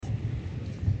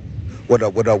What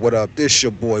up, what up, what up? This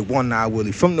your boy, One Eye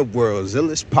Willie from the World's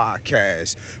Illest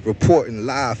Podcast, reporting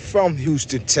live from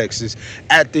Houston, Texas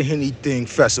at the Anything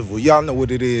Festival. Y'all know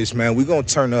what it is, man. We're going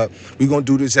to turn up. We're going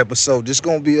to do this episode. It's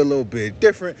going to be a little bit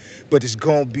different, but it's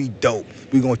going to be dope.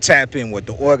 We're going to tap in with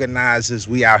the organizers.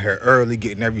 We out here early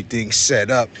getting everything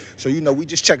set up. So, we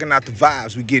just checking out the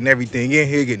vibes. We getting everything in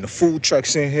here, getting the food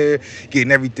trucks in here,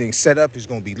 getting everything set up. It's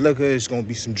going to be liquor. It's going to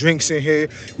be some drinks in here.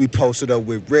 We posted up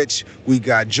with Rich. We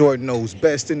got Jordan Knows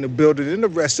Best in the building and the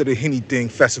rest of the Anything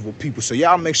Festival people. So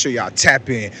y'all make sure y'all tap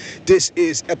in. This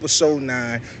is episode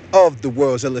 9 of the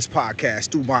World's Illest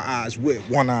Podcast, Through My Eyes with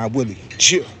One Eye Willie.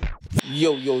 Chill.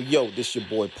 Yo, this your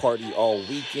boy Party All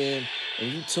Weekend,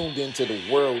 and you tuned into the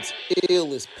World's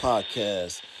Illest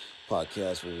Podcast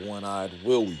with One-Eyed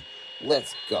Willie.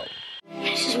 Let's go.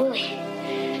 This is Willie.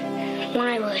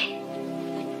 One-Eyed Willie.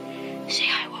 Say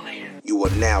hi, Willie. You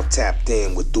are now tapped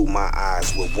in with Through My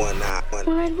Eyes with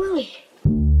One-Eyed Willie.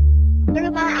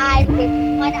 Through my eyes with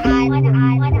one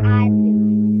eye.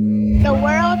 The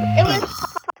world, it was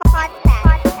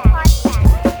podcast.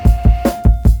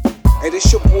 Hey,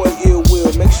 this your boy Ill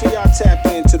Will. Make sure y'all tap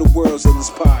into the World's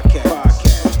Illest Podcast.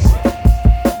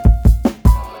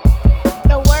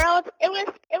 The world, it was.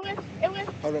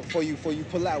 Hold on, before you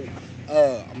pull out,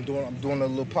 I'm doing a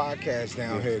little podcast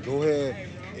down here. Go ahead,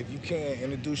 if you can,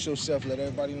 introduce yourself. Let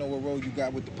everybody know what role you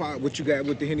got with the what you got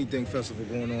with the Anything Festival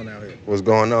going on out here. What's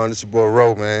going on? This your boy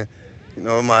Ro, man.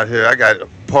 I'm out here. I got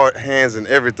hands and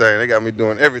everything. They got me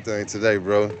doing everything today,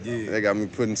 bro. Yeah. They got me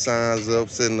putting signs up,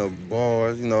 setting up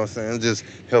bars, you know what I'm saying? Just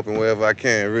helping wherever I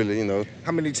can, really,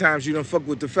 How many times you done fuck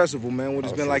with the festival, man? What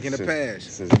it's been like in the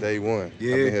past? Since day one.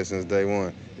 Yeah. I've been here since day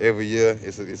one. Every year,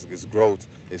 it's growth,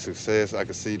 it's success. I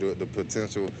can see the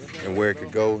potential and where it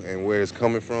could go and where it's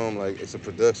coming from. Like, it's a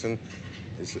production.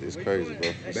 It's crazy,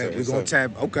 bro. We're going to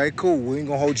tap. Okay, cool. We ain't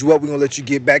going to hold you up. We're going to let you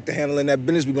get back to handling that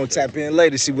business. We're going to tap in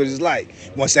later, see what it's like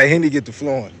once that Henny get to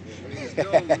flowing. Let's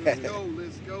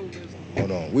go.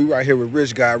 Hold on. We right here with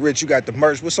Rich Guy. Rich, you got the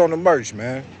merch. What's on the merch,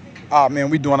 man? Man,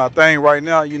 we doing our thing right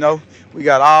now, We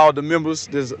got all the members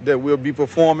that will be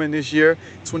performing this year,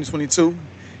 2022.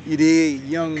 You did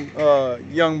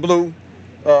Young Blue.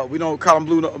 We don't call him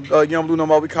Blue, Young Blue no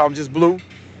more. We call him just Blue.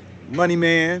 Money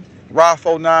Man, Rod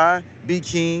 49, B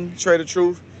King, Trader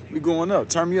Truth. We going up.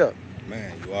 Turn me up.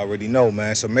 Man, you already know,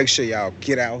 man. So make sure y'all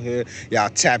get out here. Y'all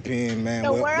tap in, man.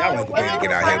 Well, y'all ain't gonna be able to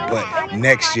get out here, but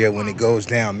next year when it goes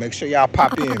down, make sure y'all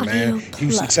pop in, man.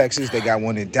 Houston, Texas. They got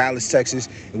one in Dallas, Texas.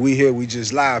 And we here. We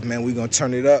just live, man. We gonna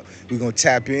turn it up. We gonna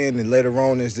tap in, and later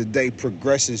on as the day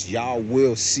progresses, y'all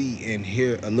will see and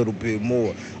hear a little bit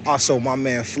more. Also, my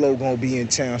man Flo gonna be in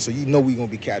town, so we gonna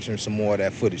be capturing some more of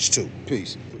that footage too.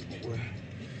 Peace.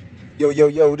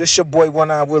 Yo, this your boy One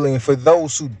Eye Willie, and for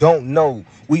those who don't know,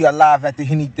 we are live at the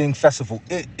Anything Festival.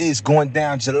 It is going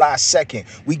down July 2nd.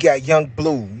 We got Young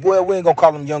Blue. Well, we ain't gonna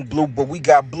call him Young Blue, but we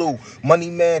got Blue, Money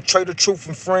Man, Trader Truth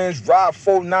and Friends, Rod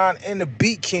 49, and the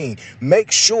Beat King.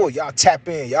 Make sure y'all tap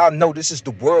in. Y'all know this is the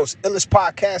World's Illest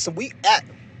Podcast, and we at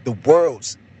the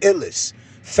World's Illest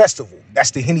Festival.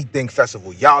 That's the Anything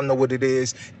Festival. Y'all know what it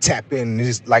is. Tap in.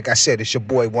 This, like I said, it's your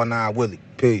boy One Eye Willie.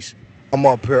 Peace. I'm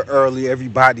up here early.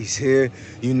 Everybody's here.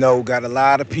 Got a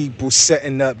lot of people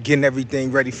setting up, getting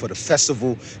everything ready for the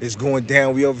festival. It's going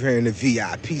down. We over here in the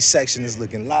VIP section. Is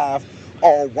looking live.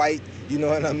 All white. You know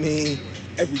what I mean?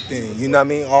 Everything. You know what I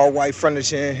mean? All white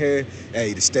furniture in here.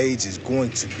 Hey, the stage is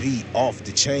going to be off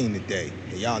the chain today.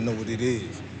 And y'all know what it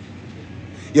is.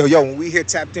 Yo, when we here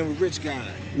tapped in with Rich Guy.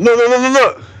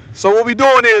 Look. So what we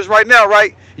doing is right now,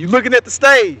 right? You looking at the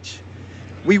stage.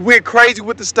 We went crazy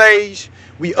with the stage.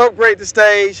 We upgrade the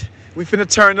stage. We finna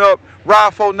turn up.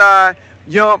 Rod 49,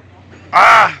 Yump.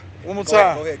 One more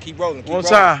time. Go ahead. Keep rolling. One more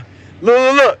time.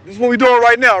 Look. This is what we doing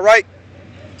right now, right?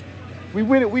 We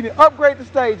didn't upgrade the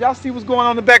stage. Y'all see what's going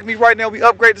on in the back of me right now. We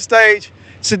upgrade the stage.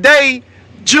 Today,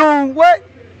 June what?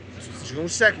 June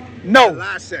 2nd. No.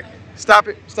 July 2nd. Stop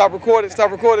it. Stop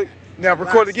recording. Now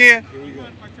record again. Here we go.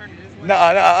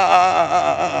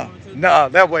 Nah,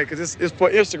 that way, because it's for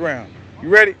Instagram. You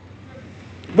ready?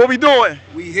 What we doing?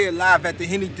 We here live at the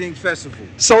Anything Festival.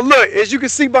 So look, as you can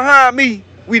see behind me,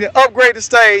 we done upgrade the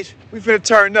stage. We finna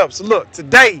turn up. So look,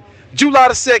 today, July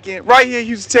the 2nd, right here in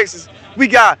Houston, Texas, we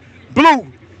got Blue,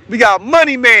 we got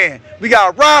Money Man, we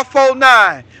got Rod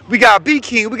 49, we got B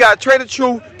King, we got Trader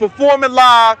Truth performing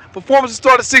live. Performance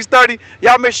start at 6:30.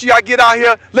 Y'all make sure y'all get out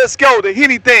here. Let's go, the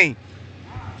Anything.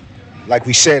 Like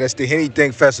we said, that's the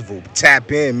Anything Festival.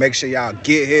 Tap in. Make sure y'all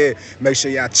get here. Make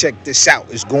sure y'all check this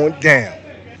out. It's going down.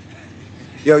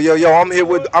 Yo, I'm here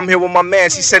with my man.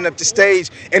 He's setting up the stage.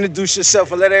 Introduce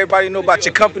yourself and let everybody know about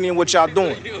your company and what y'all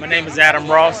doing. My name is Adam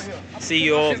Ross,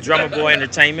 CEO of Drummer Boy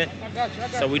Entertainment.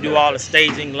 So we do all the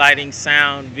staging, lighting,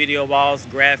 sound, video walls,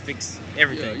 graphics,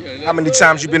 everything. How many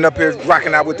times you been up here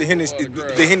rocking out with the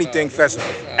Henny Thing Festival?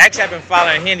 Actually, I've been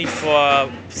following Henny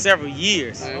for several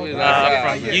years.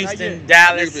 From Houston,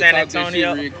 Dallas, San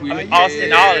Antonio,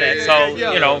 Austin, all of that.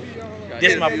 So,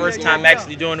 this is my first time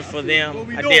actually doing it for them.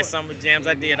 I did summer jams.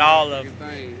 I did all of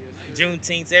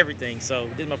Juneteenth, everything. So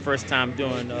this is my first time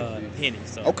doing Henny.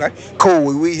 So. Okay,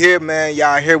 cool. We here, man.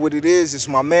 Y'all hear what it is. It's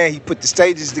my man. He put the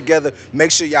stages together.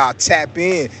 Make sure y'all tap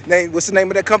in. What's the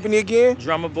name of that company again?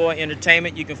 Drummer Boy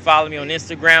Entertainment. You can follow me on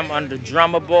Instagram under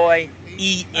Drummer Boy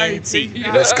ENT.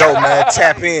 Let's go, man.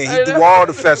 Tap in. He do all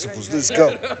the festivals. Let's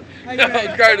go.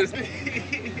 Curtis.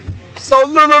 So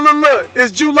look.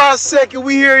 It's July 2nd.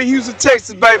 We here in Houston,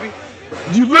 Texas, baby.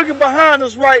 You looking behind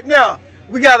us right now.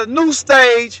 We got a new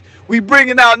stage. We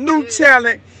bringing out new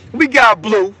talent. We got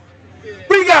Blue.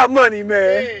 We got Money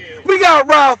Man. We got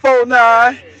Rod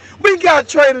 49. We got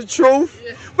Trader Truth.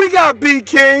 We got B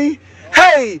King.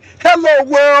 Hey, hello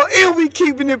world. And we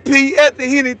keeping it P at the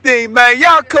Henny Thing, man.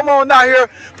 Y'all come on out here.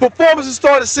 Performances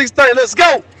start at 6:30. Let's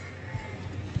go.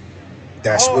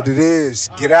 That's what it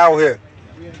is. Get out here.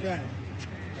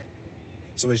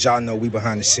 So as y'all know, we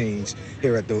behind the scenes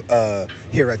here at the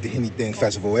Henny Thing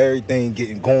Festival. Everything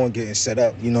getting set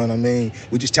up. You know what I mean?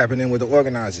 We just tapping in with the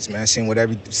organizers, man, seeing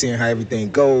how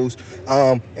everything goes.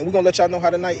 And we're gonna let y'all know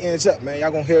how the night ends up, man. Y'all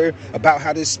gonna hear about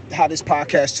how this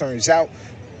podcast turns out.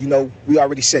 We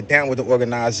already sat down with the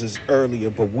organizers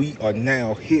earlier, but we are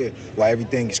now here while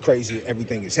everything is crazy,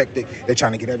 everything is hectic. They're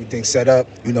trying to get everything set up.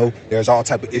 There's all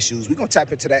type of issues. We're going to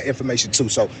tap into that information too.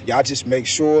 So y'all just make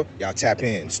sure y'all tap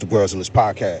in. It's the World's Illest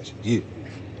Podcast. Yeah.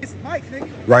 It's Mike, nigga.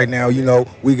 Right now,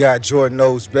 we got Jordan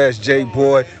Knows Best,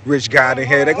 J-Boy, Rich God in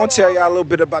here. They're going to tell y'all a little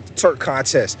bit about the Turk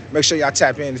contest. Make sure y'all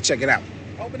tap in to check it out.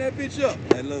 Open that bitch up.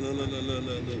 Hey, look.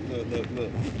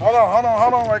 Hold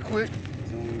on right quick. Look.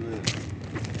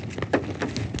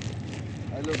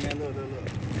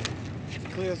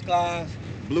 Clear skies,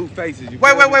 blue faces. Wait.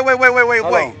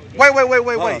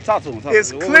 Talk to him.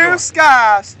 It's clear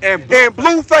skies and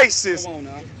blue faces. Come on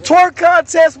now. Twerk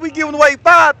contest, we giving away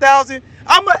 5,000.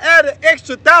 I'm gonna add an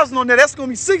extra 1,000 on there. That's gonna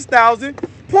be 6,000.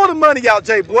 Pull the money out,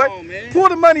 J-Boy. Pull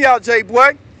the money out,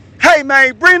 J-Boy. Hey,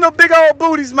 man, bring them big old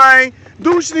booties, man.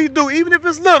 Do what you need to do, even if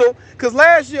it's little. Cause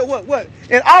last year, what?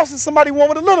 In Austin, somebody won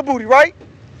with a little booty, right?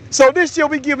 So this year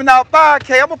we giving out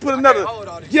 5K. I'm gonna put another,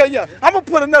 I'm gonna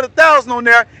put another 1,000 on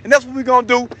there, and that's what we're gonna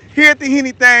do here at the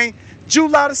Henny Thing,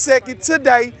 July the 2nd.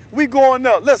 Today we going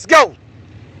up. Let's go.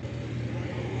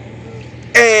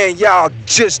 And y'all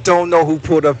just don't know who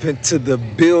pulled up into the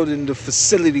building, the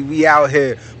facility. We out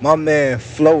here. My man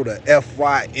Flo, the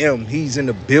FYM. He's in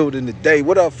the building today.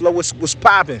 What up, Flo? What's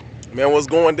popping? Man, what's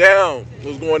going down?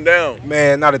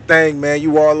 Man, not a thing, man.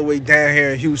 You all the way down here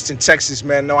in Houston, Texas,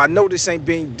 man. No, I know this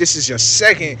is your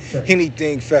second Henny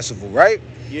Thing Festival, right?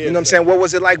 Yeah. You know what I'm saying? What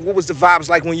was it like? What was the vibes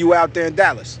like when you were out there in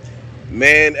Dallas?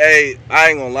 Man, hey, I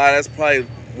ain't gonna lie. That's probably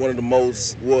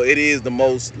it is the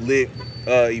most lit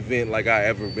event like I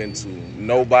ever been to.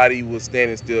 Nobody was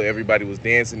standing still. Everybody was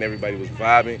dancing. Everybody was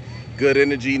vibing. Good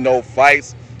energy, no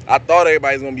fights. I thought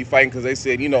everybody was going to be fighting because they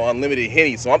said, unlimited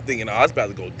Henny. So I'm thinking, it's about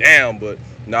to go down. But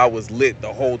I was lit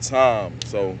the whole time.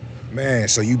 So, man,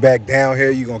 so you back down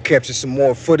here. You going to capture some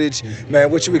more footage.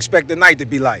 Man, what you expect the night to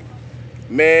be like?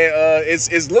 Man,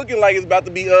 it's looking like it's about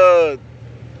to be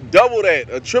double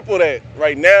that, triple that.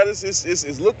 Right now,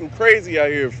 it's looking crazy out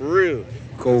here, for real.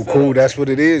 Cool. That's what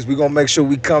it is. We're going to make sure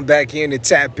we come back in and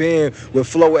tap in with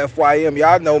Flo FYM.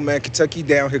 Y'all know, man, Kentucky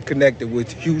down here connected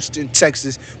with Houston,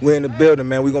 Texas. We're in the building,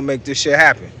 man. We're going to make this shit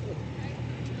happen.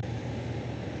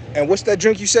 And what's that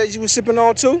drink you said you were sipping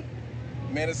on, too?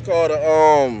 Man, it's called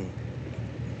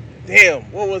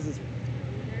what was this?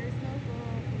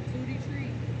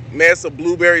 Man, it's a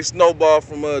blueberry snowball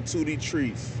from Tootie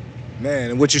Trees. Man,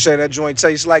 and what you say that joint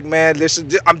tastes like, man, listen,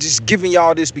 I'm just giving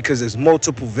y'all this because there's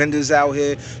multiple vendors out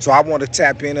here. So I want to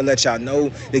tap in and let y'all know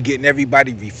they're getting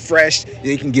everybody refreshed.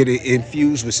 They can get it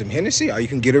infused with some Hennessy or you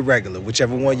can get it regular,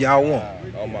 whichever one y'all want.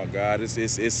 Oh, my God.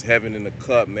 It's heaven in the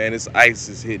cup, man. This ice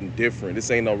is hitting different. This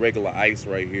ain't no regular ice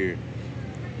right here.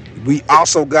 We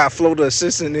also got Flo, the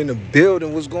assistant, in the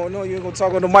building. What's going on? You ain't gonna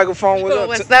talk on the microphone with us?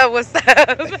 What's up?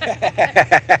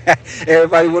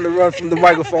 Everybody want to run from the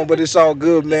microphone, but it's all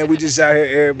good, man. We just out here,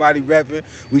 everybody rapping.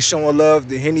 We showing love.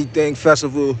 The Henny Thing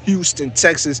Festival, Houston,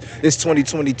 Texas. It's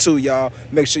 2022, y'all.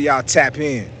 Make sure y'all tap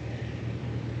in.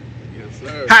 Yes,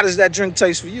 sir. How does that drink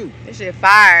taste for you? This shit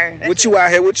fire. What you out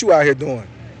here doing?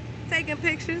 taking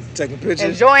pictures. Taking pictures.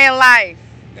 Enjoying life.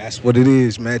 That's what it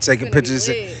is, man. Taking Gonna be pictures,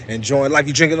 lit. enjoying life.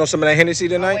 You drinking on some of that Hennessy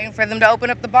tonight? Waiting for them to open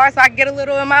up the bar so I can get a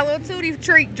little in my little tootie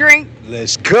treat drink.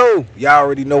 Let's go. Y'all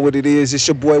already know what it is. It's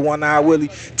your boy One Eye Willie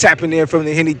tapping in from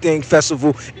the Anything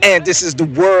Festival, and this is the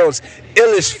world's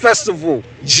illest festival.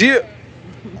 Yeah.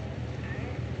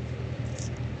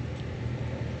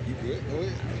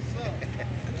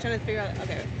 Trying to figure out.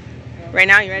 Okay. Right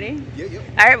now, you ready? Yep.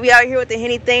 All right, we out here with the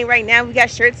Henny thing right now. We got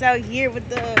shirts out here with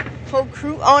the whole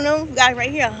crew on them. We got right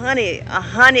here 100,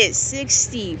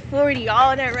 160, 40,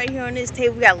 all that right here on this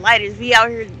table. We got lighters. We out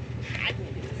here.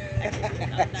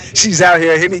 She's out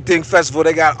here, Anything Festival.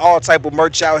 They got all type of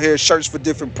merch out here, shirts for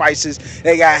different prices.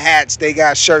 They got hats, they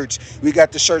got shirts. We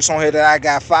got the shirts on here that I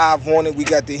got 5 on it. We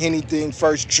got the Anything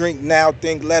First Drink Now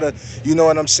Think Letter. You know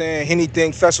what I'm saying?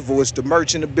 Anything Festival. It's the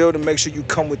merch in the building. Make sure you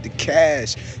come with the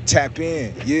cash. Tap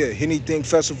in. Yeah, Anything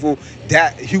Festival,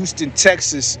 that Houston,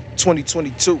 Texas,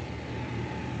 2022.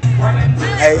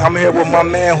 Hey, I'm here with my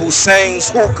man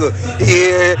Hussein's Hookah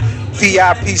here.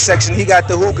 VIP section, he got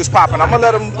the hookahs popping. I'm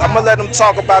gonna let him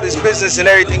talk about his business and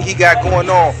everything he got going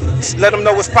on. Let him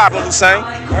know what's popping, Hussein.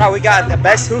 All right, we got the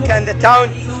best hookah in the town.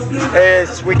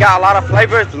 We got a lot of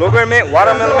flavors: blueberry mint,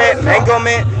 watermelon mint, mango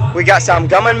mint. We got some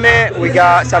gum and mint. We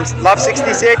got some Love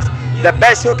 66. The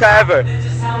best hookah ever.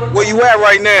 Where you at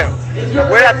right now?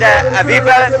 We're at the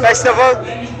Aviva Festival.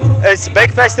 It's a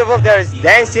big festival. There's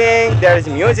dancing, there's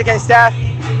music and stuff.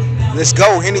 Let's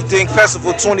go. Anything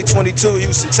Festival 2022,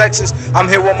 Houston, Texas. I'm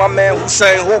here with my man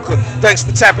Hussein Hookah. Thanks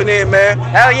for tapping in, man.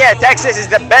 Hell yeah, Texas is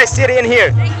the best city in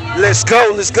here. Let's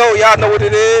go. Y'all know what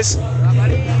it is.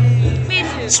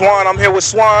 Swan, I'm here with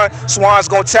Swan. Swan's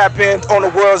gonna tap in on the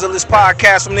World's Illest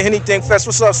podcast from the Anything Fest.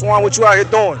 What's up, Swan? What you out here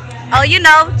doing? Oh, you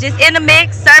know, just in the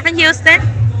mix, serving Houston.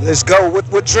 Let's go.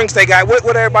 What drinks they got?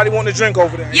 What everybody want to drink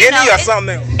over there? Henny or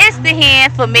something else? It's the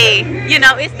hand for me. You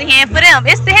know, it's the hand for them.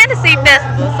 It's the Hennessy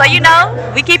Festival. So, you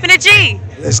know, we keeping it G.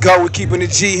 Let's go. We're keeping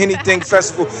it G. Anything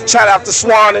Festival. Shout out to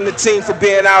Swan and the team for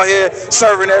being out here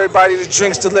serving everybody the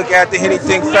drinks to look at the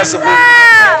Anything Festival.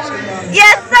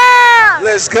 Yes, sir.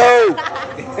 Let's go.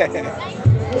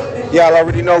 Y'all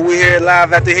already know we're here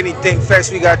live at the Anything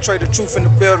Fest. We got Trey the Truth in the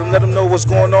building. Let them know what's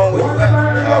going on with you.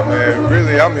 Oh man,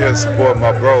 really, I'm here to support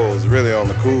my bros. Really on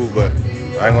the cool, but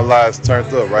I ain't gonna lie, it's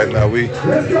turned up right now. We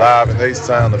live in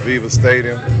H-Town, the Viva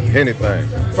Stadium, Anything.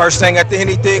 First thing at the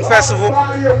Anything Festival?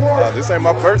 This ain't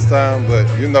my first time, but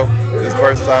you know, this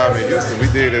first time in Houston. We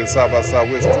did it in South by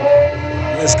Southwest.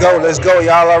 Let's go.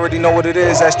 Y'all already know what it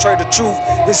is. That's Trey the Truth.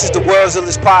 This is the World's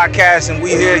Illest podcast, and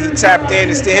we here. He tapped in.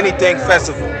 It's the Anything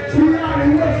Festival.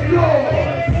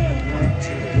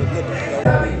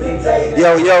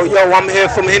 Yo, I'm here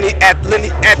from at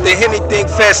the Anything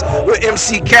Fest with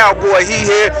MC Cowboy. He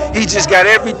here. He just got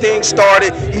everything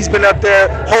started. He's been up there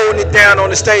holding it down on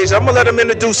the stage. I'm going to let him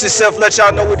introduce himself, let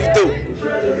y'all know what he do.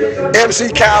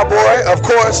 MC Cowboy, of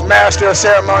course, master of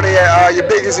ceremony at your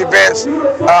biggest events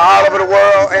all over the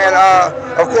world. And,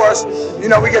 of course, you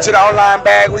know, we get to the online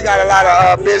bag. We got a lot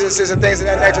of businesses and things of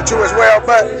that nature, too, as well.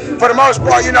 But for the most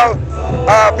part, you know,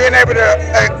 being able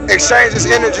to exchange this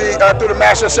energy through the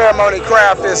master of ceremony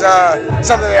craft is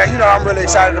something that, you know, I'm really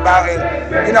excited about.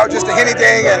 And, you know, just the Henny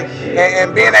thing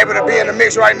and being able to be in the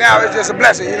mix right now is just a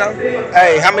blessing, you know.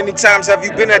 Hey, how many times have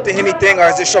you been at the Henny thing, or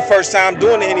is this your first time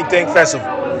doing the Henny thing festival?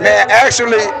 Man,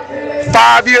 actually,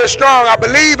 5 years strong. I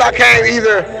believe I came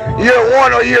either year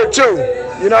 1 or year 2.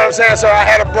 You know what I'm saying? So I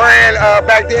had a brand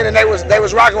back then, and they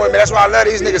was rocking with me. That's why I love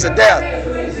these niggas to death.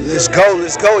 Let's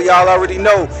go. Y'all already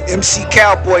know. MC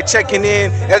Cowboy checking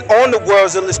in on the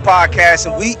World's Illest podcast,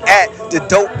 and we at the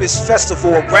dopest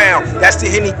festival around. That's the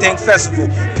Anything Festival.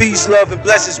 Peace, love, and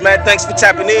blessings, man. Thanks for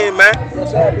tapping in, man.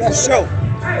 Show.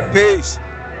 Peace.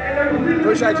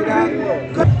 Appreciate you,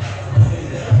 man.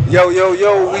 Yo,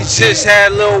 we just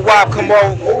had Lil Wop come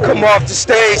off the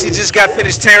stage. He just got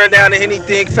finished tearing down the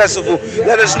Anything Festival.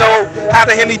 Let us know how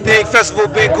the Anything Festival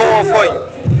been going for you.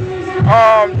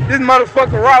 This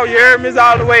motherfucker raw, you heard me? It's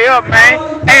all the way up,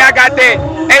 man. Hey, I got that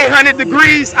 800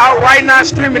 degrees out right now,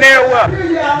 streaming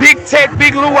everywhere. Big Tech,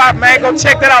 Big Lil Wop, man. Go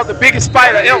check that out, the biggest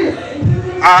spider ever.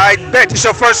 I bet this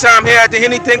your first time here at the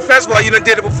Anything Festival, or you done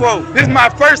did it before? This is my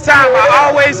first time. I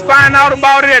always find out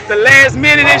about it at the last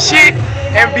minute and shit,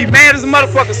 and be mad as a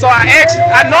motherfucker. So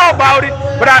I know about it,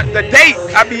 but the date,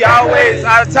 I be always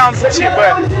out of town some shit.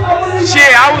 But shit,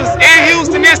 I was in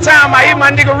Houston this time. I hit my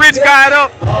nigga Rich guy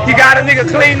up. He got a nigga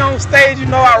clean on stage, you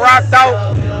know, I rocked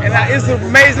out. And it's an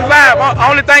amazing vibe.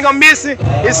 Only thing I'm missing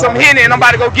is some Henny, and I'm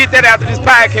about to go get that after this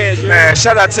podcast. Man,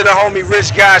 shout out to the homie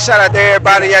Rich Guy. Shout out to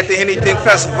everybody at the Anything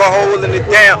Festival holding it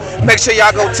down. Make sure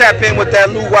y'all go tap in with that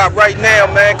Luwak right now,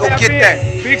 man. Go get that.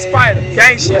 Big Spider,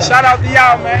 gang shit. Shout out to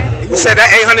y'all, man. You said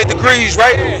that 800 degrees,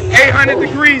 right? 800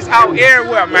 degrees out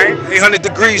everywhere, man. 800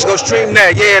 degrees, go stream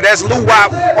that. Yeah, that's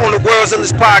Luwak on the World's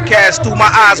Illest Podcast, Through My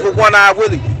Eyes with One Eye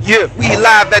Willie. Yeah, we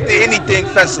live at the Anything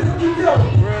Festival.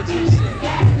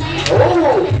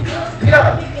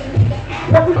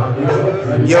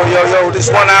 Yo, this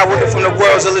One Eye Willie from the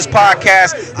World's Illest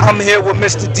Podcast. I'm here with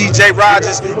Mr. DJ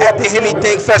Rogers at the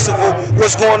Anything Festival.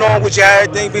 What's going on with you? How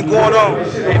everything been going on?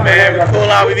 Hey, man, we cool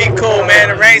out. We be cool, man.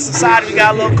 The rain subsided. We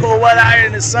got a little cool weather out here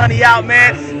and it's sunny out,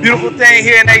 man. Beautiful thing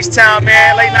here in H-Town,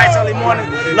 man. Late nights, early morning.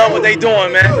 Love what they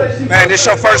doing, man. Man, this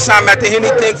your first time at the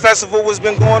Anything Festival? What's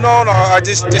been going on? Or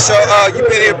just you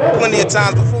been here plenty of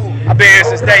times before? I've been here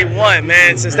since day one,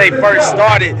 man, since they first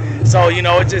started. So, you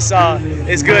know,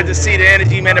 it's good to see the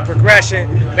energy, man, the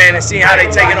progression, man, and seeing how they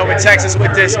taking over Texas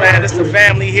with this, man. This is the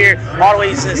family here all the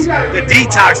way since the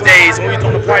detox days when we were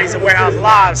doing the parties at Warehouse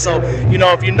Live. So, you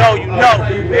know, if you know, you know,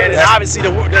 man. And obviously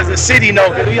the city know,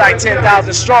 because we like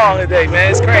 10,000 strong today,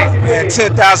 man. It's crazy. Man,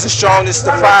 10,000 strong. It's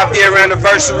the 5-year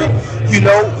anniversary. You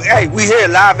know, hey, we here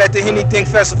live at the Anything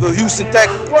Festival, Houston,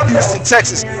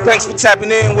 Texas. Thanks for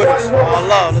tapping in with us. All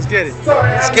love, let's get it.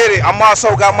 Let's get it. I'm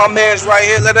also got my mans right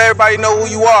here. Let everybody know who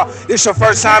you are. This your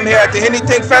first time here at the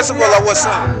Anything Festival, or what's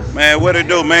up? Man, what it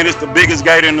do, man? It's the biggest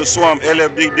gate in the swamp,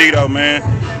 LFD Dito, man.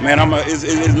 Man,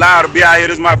 it's loud to be out here.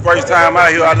 This is my first time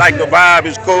out here. I like the vibe.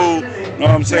 It's cool. You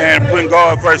know what I'm saying? Putting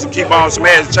God first and keep on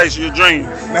smashing, chasing your dreams.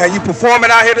 Man, you performing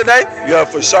out here today? Yeah,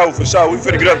 for sure. We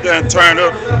finna get up there and turn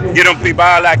up, get them people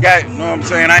all I got. You know what I'm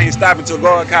saying? I ain't stopping till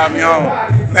God call me home.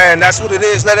 Man, that's what it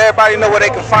is. Let everybody know where they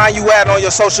can find you at on your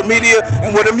social media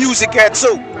and where the music at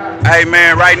too. Hey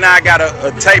man, right now I got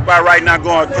a tape out right now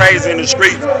going crazy in the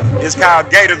streets. It's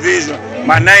called Gator Vision.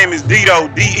 My name is Dito,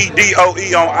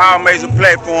 D-E-D-O-E on all major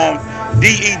platforms.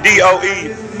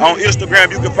 D-E-D-O-E. On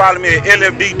Instagram, you can follow me at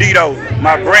LFD Dito.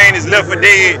 My brain is left for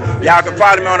dead. Y'all can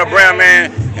follow me on the brand,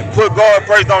 man. And put God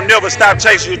first. Don't never stop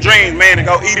chasing your dreams, man. And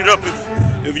go eat it up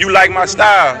if you like my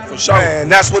style, for sure. Man,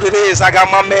 that's what it is. I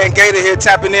got my man Gator here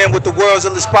tapping in with the World's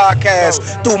Illest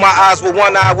Podcast. Through My Eyes with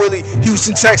One Eye Willie,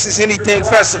 Houston, Texas, Anything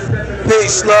Festival.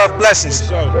 Peace, love, blessings.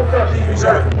 Good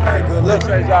luck.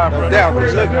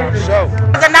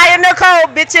 Zanaya Nicole,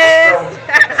 bitches.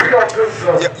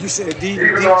 Yeah, you said D.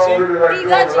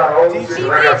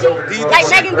 Like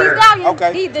Megan Thee Stallion.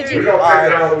 Okay. D the G. All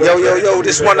right. Yo,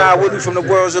 this One Eye Willie from the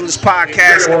World's Illest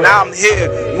Podcast, and I'm here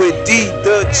with D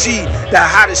the G, the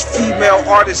hottest female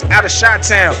artist out of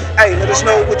Chi-Town. Hey, let us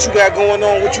know what you got going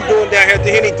on, what you doing down here at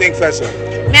the Anything Festival.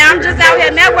 Man, I'm just out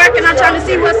here networking. I'm trying to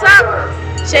see what's up.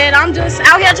 Shit, I'm just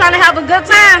out here trying to have a good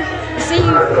time. See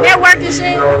you networking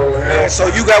shit. Man, so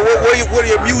you got where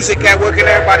your music at? Where can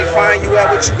everybody find you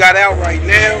at? What you got out right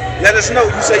now? Let us know.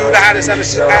 You say you the hottest out of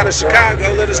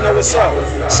Chicago. Let us know what's up.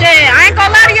 Shit, I ain't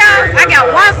gonna lie to y'all. I got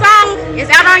one song. It's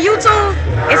out on YouTube.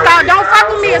 It's called Don't Fuck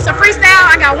With Me. It's a freestyle.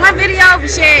 I got one video. But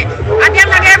shit, I damn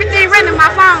like everything written in my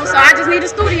phone. So I just need a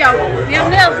studio.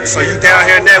 So you down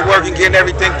here networking, getting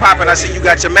everything popping. I see you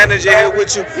got your manager here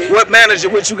with you. What manager?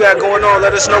 What you got going on?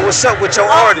 Let us know what's up with your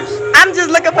artists. I'm just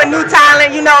looking for new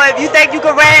talent. You know, if you think you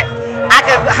can rap, I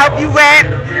can help you rap.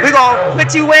 We're going to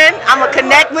put you in. I'm going to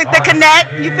connect with the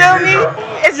connect. You feel me?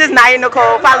 It's just Naya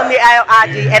Nicole. Follow me at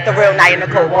IG at the real Naya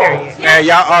Nicole, period. Man,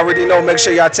 y'all already know. Make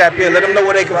sure y'all tap in. Let them know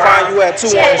where they can find you at, too,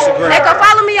 on Instagram. They can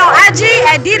follow me on IG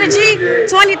at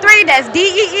D2G23. That's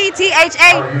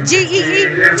DEETHAGEE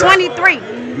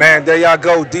 23. Man, there y'all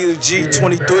go,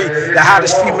 D2G23, the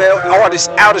hottest female artist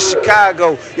out of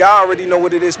Chicago. Y'all already know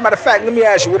what it is. Matter of fact, let me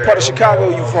ask you, what part of Chicago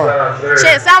you from?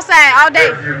 Shit, Southside, all day.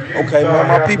 Okay, man,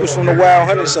 my people's from the Wild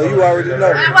Hunters, so you already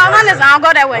know. Wild Hunters, I don't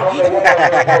go that way.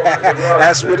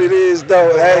 That's what it is,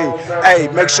 though. Hey,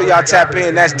 make sure y'all tap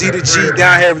in. That's D2G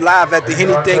down here live at the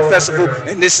Anything Festival,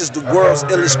 and this is the World's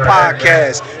Illest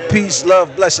Podcast. Peace,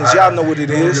 love, blessings. Y'all know what it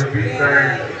is.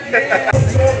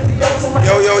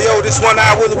 Yo, this One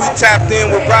Eye Willie, we tapped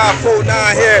in with Rod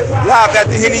 49 here, live at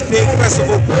the Anything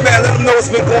Festival. Man, let them know what's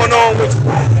been going on with you.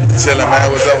 Chilling, man.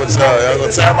 What's up with y'all? Y'all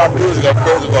gonna turn my music up,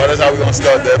 first of all. That's how we gonna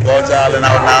start that, bro. Y'all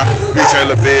out now,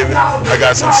 featuring Lil Baby. I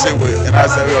got some shit with, and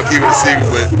I said we gonna keep it a secret,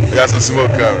 but we got some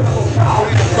smoke coming.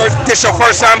 This your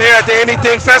first time here at the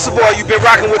Anything Festival, or you been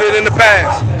rocking with it in the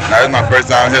past? Nah, it's my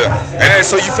first time here. And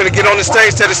so you finna get on the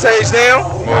stage, tear the stage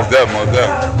down? Most definitely.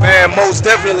 Man, most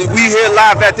definitely. We here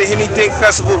live at the Anything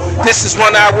Festival. This is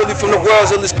One Eye Willie from the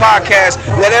World's Illest Podcast.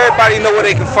 Let everybody know where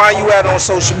they can find you at on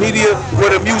social media, where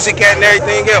the music at and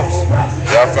everything else.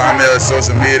 Y'all find me on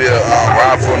social media,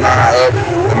 Ride49 up.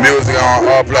 The music on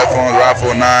all platforms,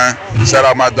 Ride49. Shout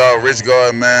out my dog Rich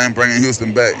Guard, man, bringing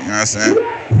Houston back. You know what I'm saying?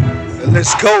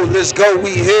 Let's go.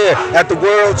 We here at the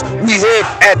we here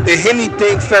at the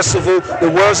Anything Festival, the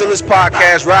World's Illest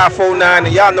Podcast, Ride49,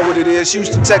 and y'all know what it is,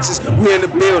 Houston, Texas. We in the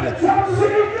building.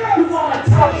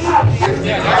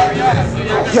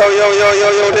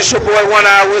 Yo, this your boy One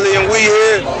Eye Willie, and we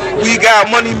here. We got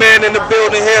Money Man in the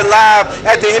building here live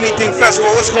at the Anything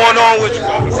Festival. What's going on with you?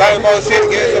 Same old shit,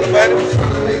 getting to the money.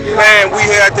 Man, we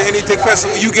here at the Anything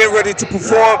Festival. You getting ready to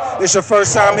perform? It's your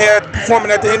first time here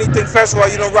performing at the Anything Festival, or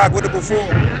you don't rock with it before?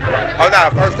 Oh, nah,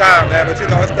 first time, man, but you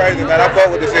know, it's crazy, man. I fuck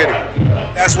with the city.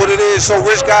 That's what it is. So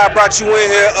Rich Guy brought you in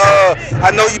here.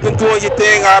 I know you've been doing your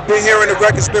thing. I've been hearing the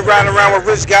records, been riding around with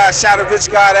Rich Guy. Shout out Rich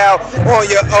Guy out on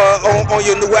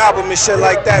your new album and shit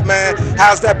like that, man.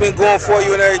 How's that been going for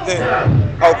you and everything?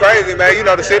 Oh, crazy, man. You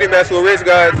know, the city mess with Rich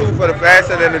Guy, too, for the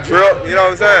fashion and the drip. You know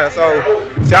what I'm saying? So,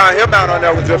 shouting him out on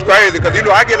that was just crazy, because, you know,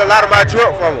 I get a lot of my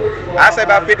drip from him. I say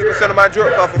about 50% of my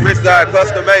drip come from Rich Guy,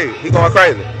 custom made. He going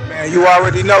crazy. Man, you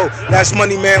already know. That's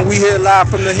Money Man. We here live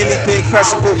from the Anything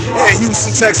Festival in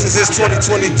Houston, Texas. It's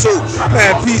 2022.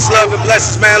 Man, peace, love, and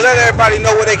blessings, man. Let everybody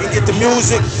know where they can get the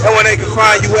music and where they can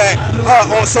find you at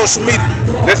on social media.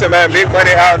 Listen, man, Big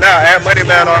Money out now. Add Money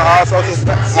Man on all social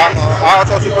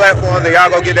platforms, and y'all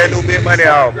go get that new Big Money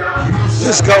out.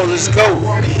 Let's go.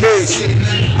 Peace.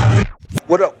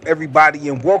 What up, everybody,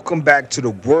 and welcome back to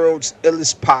the World's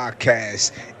Illest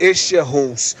Podcast. It's your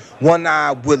host, One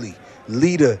Eye Willie,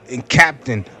 leader and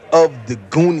captain of the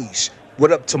Goonies.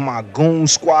 What up to my Goon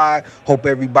Squad? Hope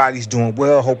everybody's doing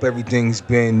well. Hope everything's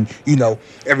been,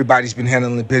 everybody's been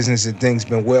handling business and things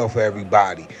been well for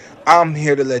everybody. I'm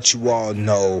here to let you all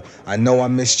know. I know I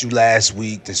missed you last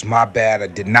week. That's my bad. I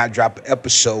did not drop an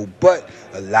episode, but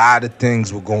a lot of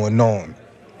things were going on.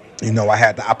 I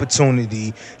had the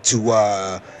opportunity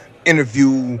to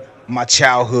interview my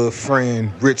childhood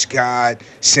friend, Rich God,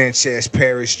 Sanchez,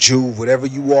 Paris, Juve, whatever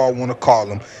you all want to call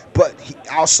him. But he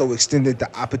also extended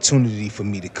the opportunity for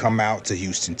me to come out to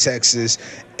Houston, Texas,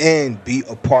 and be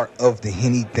a part of the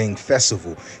Anything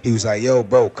Festival. He was like, yo,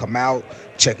 bro, come out,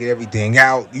 check everything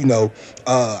out. I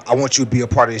want you to be a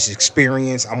part of this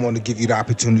experience. I want to give you the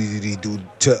opportunity to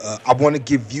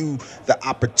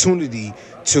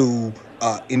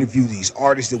interview these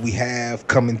artists that we have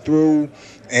coming through,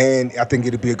 and I think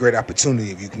it'll be a great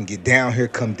opportunity. If you can get down here,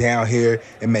 come down here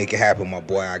and make it happen, my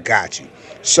boy. I got you.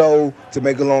 So, to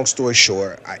make a long story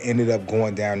short, I ended up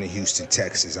going down to Houston,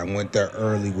 Texas. I went there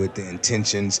early with the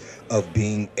intentions of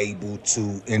being able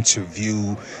to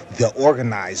interview the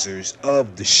organizers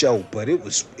of the show, but it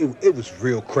was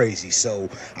real crazy. So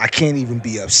I can't even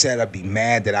be upset. I'd be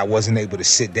mad that I wasn't able to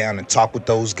sit down and talk with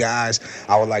those guys.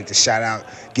 I would like to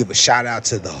give a shout out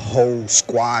to the whole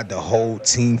squad, the whole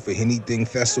team for Anything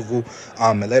Festival.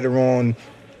 And later on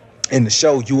in the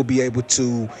show, you will be able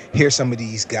to hear some of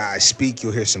these guys speak.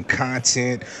 You'll hear some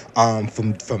content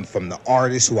from the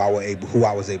artists who I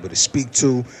was able to speak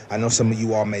to. I know some of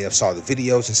you all may have saw the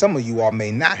videos, and some of you all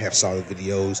may not have saw the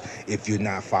videos if you're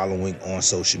not following on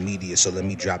social media. So let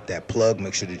me drop that plug.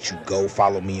 Make sure that you go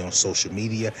follow me on social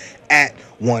media at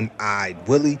One Eyed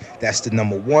Willie. That's the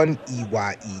number 1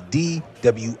 EYED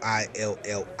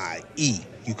WILLIE.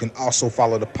 You can also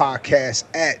follow the podcast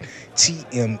at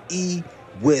TME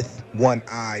with One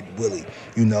Eyed Willie.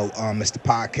 It's the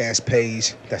podcast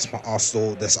page. That's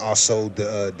also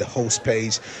the host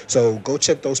page. So go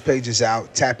check those pages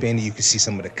out. Tap in, and you can see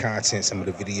some of the content, some of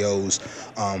the videos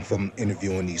from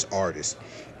interviewing these artists.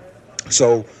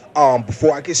 So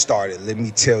before I get started, let me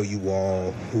tell you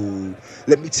all who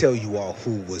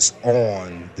was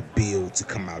on the bill to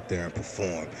come out there and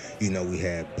perform. We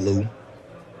had Blue,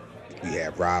 we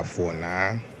had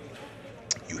Ride49,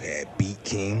 you had Beat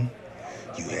King,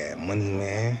 you had Money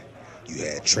Man, you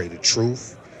had Trader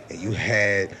Truth, and you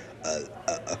had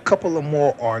a couple of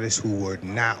more artists who were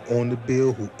not on the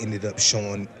bill who ended up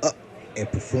showing up and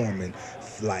performing,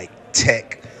 like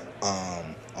Tech,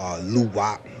 Lou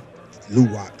Wop,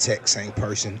 Luwop Tech, same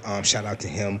person. Shout out to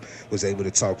him. Was able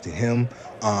to talk to him.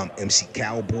 MC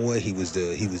Cowboy, he was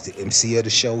the MC of the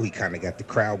show. He kind of got the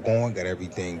crowd going, got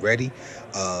everything ready.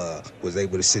 Was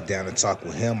able to sit down and talk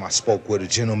with him. I spoke with a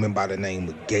gentleman by the name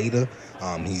of Gator.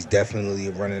 He's definitely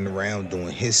running around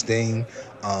doing his thing.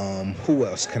 Who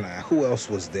else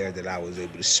was there that I was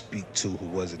able to speak to who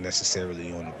wasn't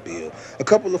necessarily on the bill? A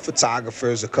couple of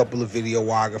photographers, a couple of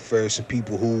videographers, some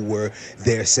people who were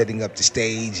there setting up the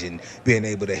stage and being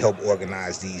able to help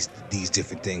organize these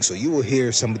different things. So you will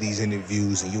hear some of these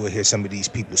interviews and you will hear some of these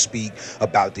people speak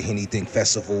about the Anything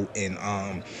Festival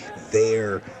and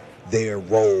their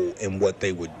role in what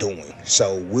they were doing.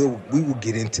 So we will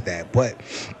get into that, but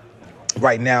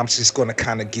right now I'm just going to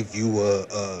kind of give you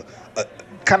a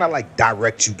kind of like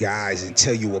direct you guys and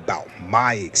tell you about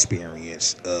my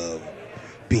experience of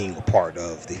being a part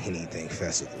of the Anything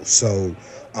Festival. So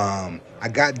I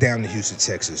got down to Houston,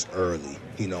 Texas early.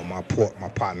 You know, my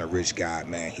partner Rich God,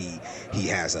 man, he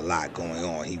has a lot going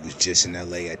on. He was just in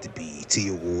LA at the BET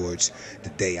Awards. The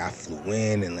day I flew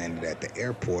in and landed at the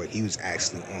airport, he was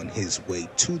actually on his way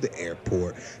to the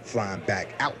airport, flying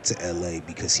back out to LA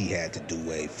because he had to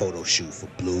do a photo shoot for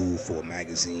Blue, for a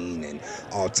magazine, and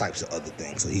all types of other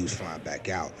things. So he was flying back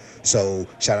out. So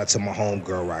shout out to my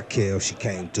homegirl Raquel. She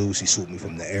came through. She swooped me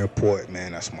from the airport,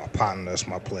 man. That's my partner. That's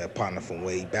my player partner from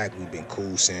way back. We've been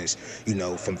cool since, you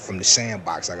know, from the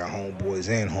sandbox. I got homeboys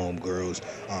and homegirls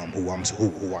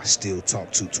who I still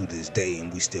talk to this day,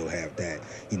 and we still have that,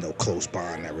 you know, close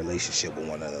bond, that relationship with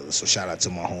one another. So shout out to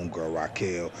my homegirl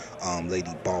Raquel,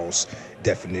 Lady Boss,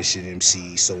 Definition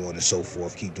MC, so on and so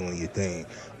forth. Keep doing your thing.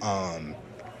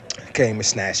 Came and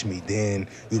snatched me. Then,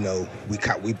 you know, we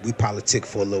politic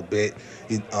for a little bit.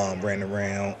 Ran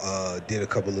around, did a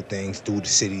couple of things through the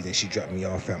city. Then she dropped me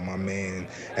off at my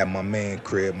man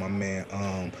crib, my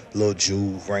man Lil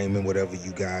Juve, Raymond, whatever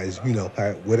you guys, you know,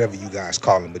 whatever you guys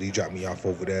call him. But he dropped me off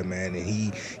over there, man. And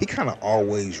he kind of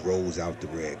always rolls out the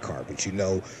red carpet, you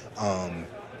know.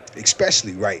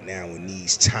 Especially right now in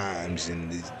these times and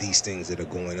these things that are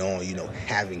going on, you know,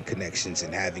 having connections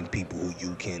and having people who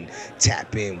you can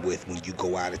tap in with when you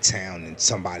go out of town, and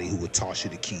somebody who would toss you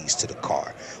the keys to the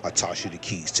car or toss you the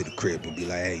keys to the crib and be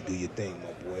like, hey, do your thing,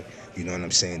 my boy. You know what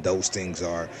I'm saying? Those things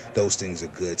are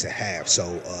good to have. So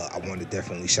I want to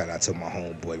definitely shout out to my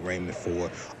homeboy Raymond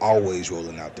for always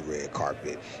rolling out the red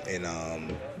carpet and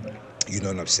you know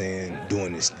what I'm saying,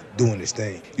 doing this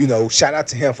thing. You know, shout out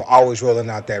to him for always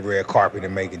rolling out that red carpet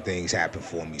and making things happen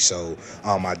for me. So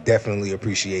I definitely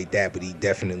appreciate that. But he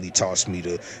definitely tossed me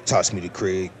the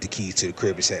crib, the keys to the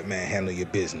crib, and said, man, handle your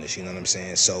business. You know what I'm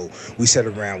saying? So we sat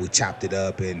around, we chopped it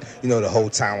up, and you know, the whole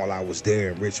time while I was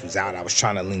there and Rich was out, I was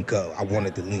trying to link up. I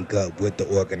wanted to link up with the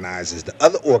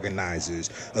other organizers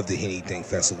of the Anything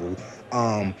Festival.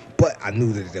 But I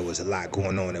knew that there was a lot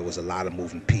going on. There was a lot of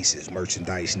moving pieces.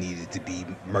 Merchandise needed to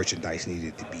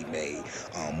be made.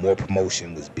 More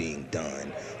promotion was being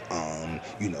done.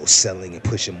 You know, selling and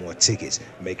pushing more tickets,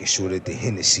 making sure that the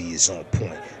Hennessy is on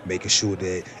point, making sure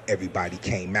that everybody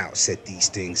came out, set these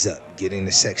things up, getting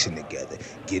the section together,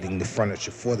 getting the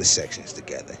furniture for the sections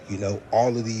together. You know,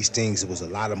 all of these things, it was a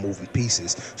lot of moving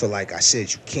pieces. So like I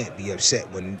said, you can't be upset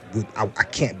I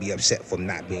can't be upset for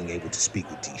not being able to speak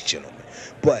with these gentlemen.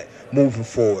 But moving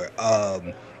forward,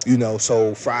 you know,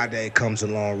 so Friday comes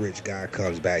along, Rich Guy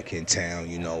comes back in town,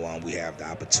 you know, we have the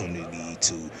opportunity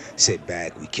to sit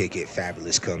back, we kick it.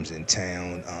 Fabulous comes in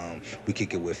town, we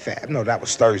kick it with Fab. No, that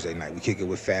was Thursday night. We kick it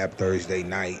with Fab Thursday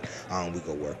night. We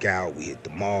go work out, we hit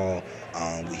the mall,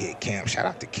 we hit camp. Shout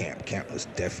out to camp. Camp was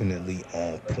definitely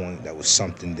on point. That was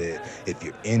something that if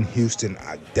you're in Houston,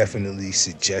 I definitely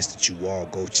suggest that you all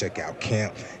go check out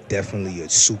camp. Definitely a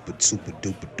super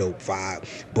duper dope vibe.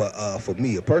 But for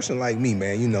me, a person like me,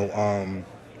 man, you know,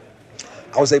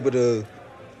 I was able to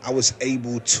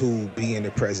be in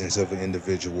the presence of an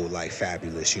individual like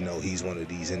Fabulous. You know, he's one of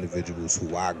these individuals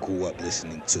who I grew up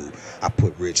listening to. I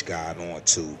put Rich God on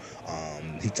to.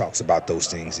 He talks about those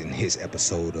things in his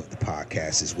episode of the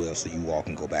podcast as well, so you all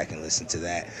can go back and listen to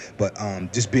that. But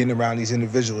just being around these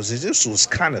individuals, it just was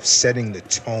kind of setting the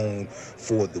tone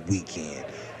for the weekend.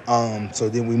 So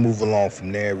then we move along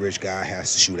from there. Rich Guy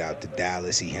has to shoot out to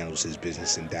Dallas. He handles his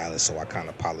business in Dallas, so I kind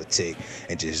of politic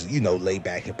and just, you know, lay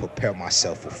back and prepare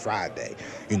myself for Friday.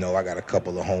 You know, we got a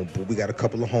couple of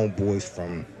homeboys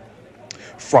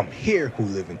from here who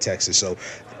live in Texas. So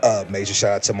major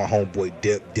shout out to my homeboy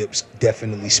Dip. Dip's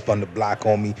definitely spun the block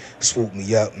on me, swooped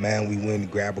me up, man. We went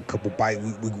and grabbed a couple bites.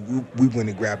 We went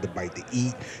and grabbed a bite to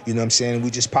eat. You know what I'm saying? We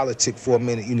just politic for a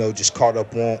minute, you know, just caught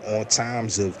up on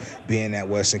times of being at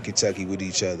Western Kentucky with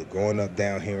each other, growing up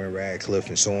down here in Radcliffe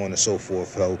and so on and so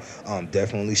forth. So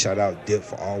definitely shout out Dip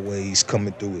for always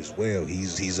coming through as well.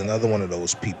 He's another one of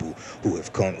those people who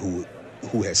have come,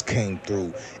 who has came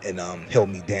through and held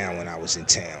me down when I was in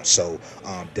town. So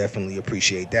definitely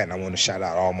appreciate that. And I want to shout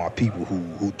out all my people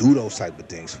who do those type of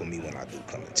things for me when I do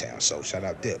come in town. So shout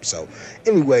out Dip. So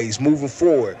anyways, moving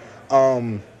forward,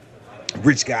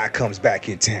 Rich Guy comes back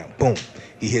in town. Boom.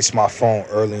 He hits my phone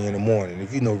early in the morning.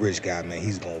 If you know Rich Guy, man,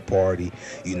 he's going to party.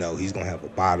 You know, he's going to have a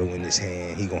bottle in his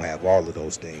hand. He's going to have all of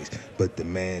those things. But the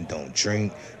man don't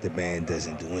drink. The man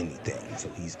doesn't do anything. So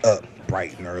he's up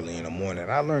bright and early in the morning.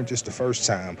 I learned just the first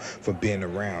time from being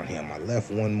around him. I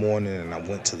left one morning and I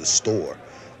went to the store.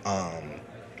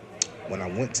 When I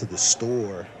went to the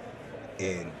store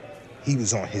and he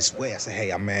was on his way, I said,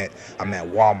 hey, I'm at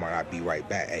Walmart. I'll be right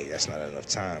back. Hey, that's not enough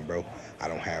time, bro. I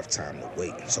don't have time to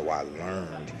wait. So I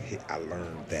learned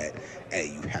that,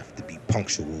 hey, you have to be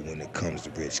punctual when it comes to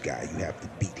Rich Guy. You have to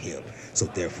beat him. So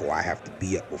therefore, I have to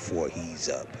be up before he's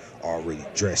up, already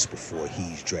dressed before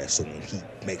he's dressed. So when he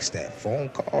makes that phone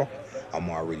call, I'm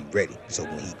already ready. So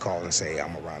when he calls and say,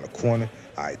 I'm around the corner,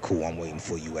 all right, cool, I'm waiting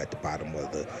for you at the bottom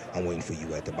of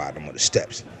the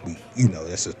steps.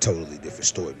 That's a totally different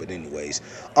story. But anyways,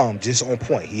 just on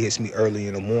point. He hits me early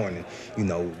in the morning. You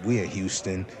know, we're in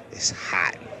Houston. It's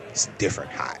hot. It's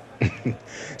different hot.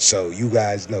 So you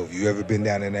guys know, if you ever been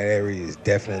down in that area, it's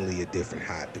definitely a different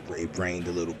hot. It rained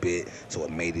a little bit, so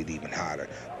it made it even hotter.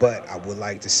 But I would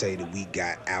like to say that we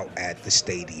got out at the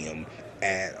stadium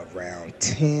at around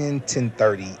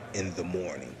 10:30 in the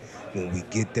morning. When we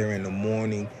get there in the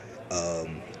morning,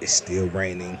 it's still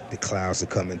raining. The clouds are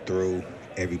coming through.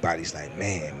 Everybody's like,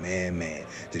 man,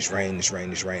 this rain.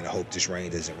 I hope this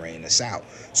rain doesn't rain us out.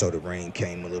 So the rain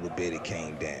came a little bit. It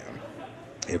came down.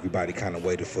 Everybody kind of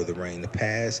waited for the rain to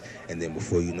pass, and then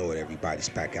before you know it, everybody's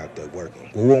back out there working.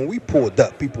 Well, when we pulled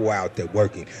up, people were out there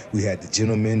working. We had the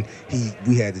gentleman.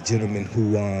 We had the gentleman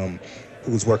who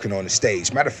was working on the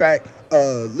stage. Matter of fact,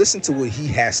 listen to what he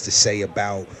has to say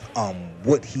about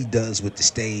what he does with the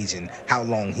stage and how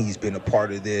long he's been a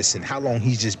part of this and how long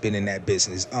he's just been in that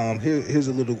business. Here's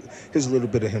a little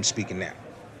bit of him speaking now.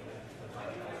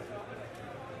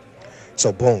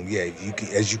 So boom, yeah,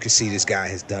 as you can see, this guy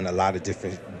has done a lot of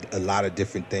different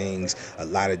things, a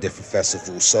lot of different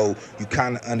festivals. So you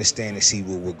kind of understand and see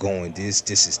where we're going. This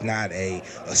is not a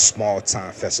small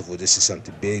time festival. This is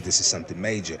something big. This is something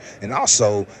major. And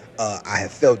also, I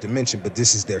have failed to mention, but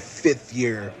this is their 5th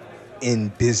year in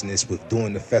business with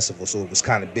doing the festival, so it was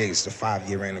kind of big. It's the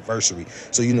 5-year anniversary,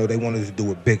 so they wanted to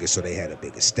do it bigger, so they had a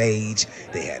bigger stage,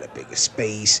 they had a bigger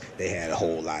space, they had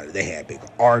bigger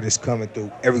artists coming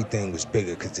through. Everything was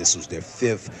bigger because this was their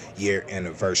 5th year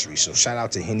anniversary. So shout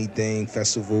out to Anything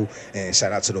Festival and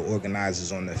shout out to the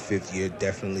organizers on their 5th year.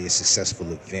 Definitely a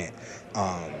successful event.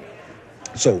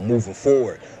 So moving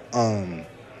forward,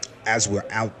 as we're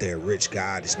out there, Rich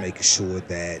God is making sure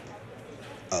that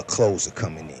clothes are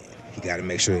coming in. He got to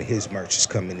make sure that his merch is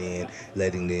coming in,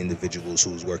 letting the individuals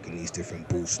who's working these different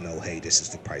booths know, hey, this is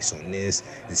the price on this.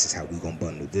 This is how we're going to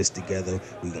bundle this together.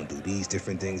 We're going to do these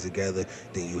different things together.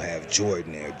 Then you have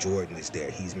Jordan there. Jordan is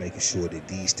there. He's making sure that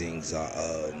these things are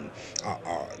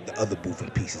the other booth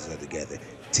and pieces are together.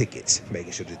 Tickets,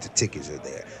 making sure that the tickets are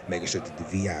there, making sure that the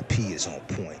VIP is on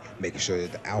point, making sure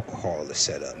that the alcohol is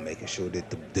set up, making sure that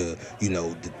the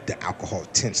alcohol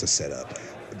tents are set up.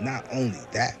 But not only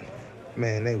that,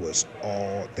 man, there was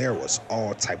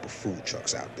all type of food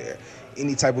trucks out there.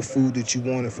 Any type of food that you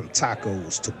wanted, from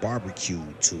tacos to barbecue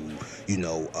to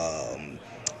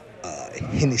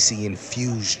Hennessy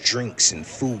infused drinks and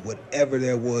food, whatever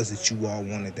there was that you all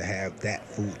wanted to have, that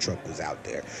food truck was out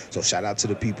there. So shout out to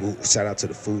the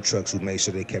the food trucks who made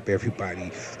sure they kept everybody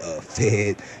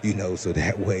fed, so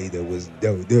that way there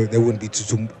wouldn't be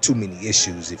too many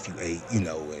issues if you ate, and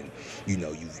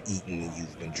you've eaten and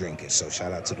you've been drinking. So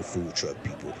shout out to the food truck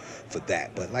people for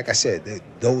that. But like I said,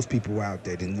 those people were out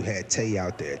there. Then you had Tay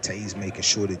out there. Tay's making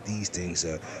sure that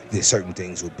certain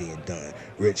things were being done.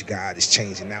 Rich God is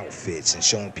changing outfits and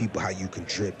showing people how you can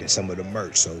drip in some of the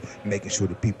merch. So making sure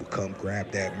that people come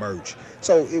grab that merch.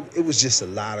 So it was just a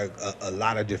lot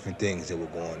of different things that were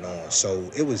going on. So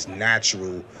it was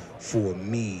natural for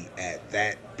me at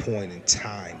that point in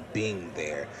time being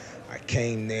there. I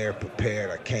came there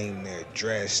prepared, I came there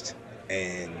dressed,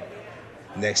 and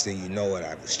Next thing you know it,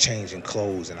 I was changing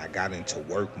clothes and I got into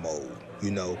work mode,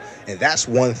 you know. And that's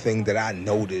one thing that I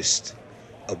noticed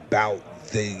about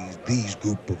these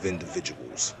group of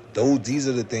individuals. These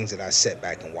are the things that I sat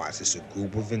back and watched. It's a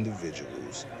group of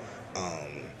individuals,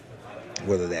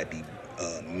 whether that be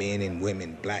men and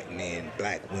women, black men,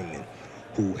 black women,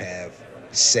 who have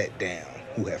sat down,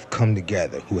 who have come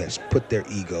together, who has put their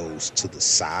egos to the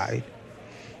side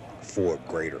for a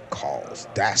greater cause.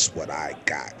 That's what I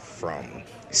got from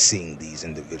seeing these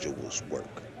individuals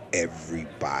work.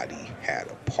 Everybody had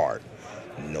a part.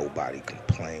 Nobody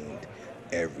complained.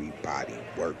 Everybody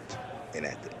worked. And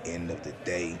at the end of the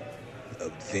day, the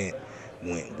event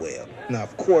went well. Now,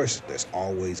 of course, there's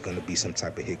always going to be some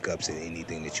type of hiccups in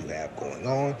anything that you have going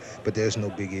on, but there's no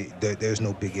big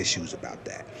issues about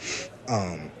that.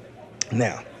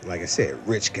 Now, like I said,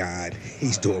 Rich God,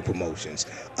 he's doing promotions.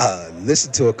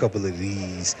 Listen to a couple of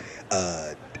these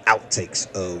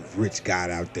outtakes of Rich God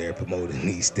out there promoting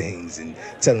these things and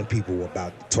telling people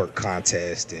about the twerk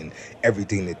contest and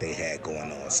everything that they had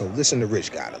going on. So listen to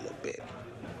Rich God a little bit.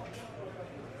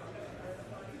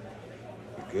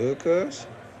 You good, cuz?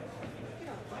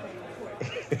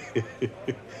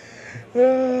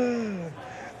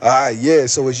 Yeah,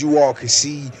 so as you all can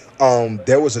see,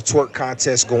 there was a twerk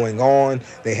contest going on.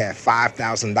 They had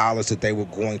 $5,000 that they were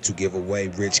going to give away.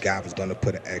 Rich God was going to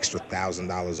put an extra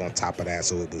 $1,000 on top of that,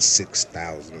 so it was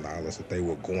 $6,000 that they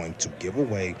were going to give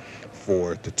away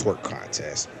for the twerk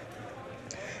contest.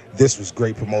 This was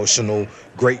great promotional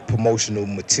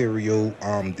material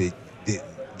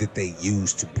that they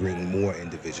used to bring more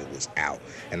individuals out,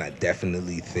 and I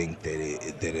definitely think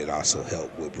that it also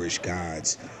helped with Rich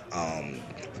God's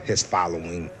his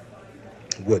following,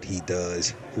 what he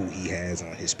does, who he has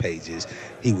on his pages.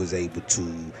 He was able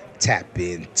to tap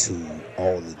into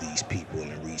all of these people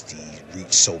and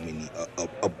reach so many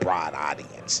a broad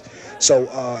audience. So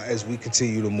as we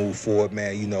continue to move forward,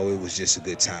 man, you know, it was just a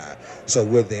good time. So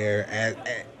we're there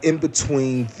in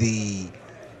between the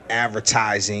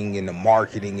advertising and the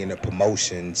marketing and the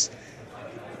promotions.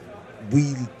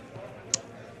 The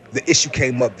issue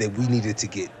came up that we needed to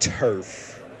get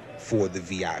turf for the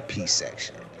VIP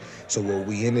section. So what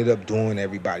we ended up doing,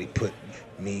 everybody put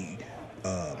me,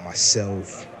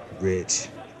 myself, Rich,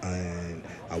 and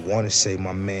I want to say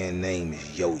my man name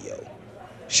is Yo-Yo.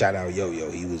 Shout out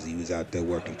Yo-Yo. He was out there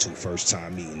working too. First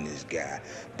time meeting this guy,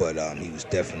 but he was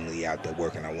definitely out there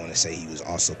working. I want to say he was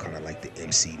also kind of like the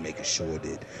MC, making sure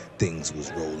that things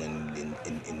was rolling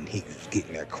and he was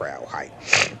getting that crowd hype.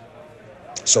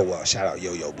 So shout out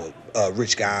Yo-Yo. But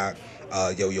Rich God,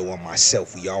 Yo-Yo, and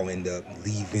myself, we all end up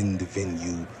leaving the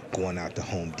venue, going out to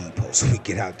Home Depot. So we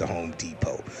get out to Home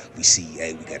Depot. We see,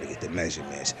 hey, we got to get the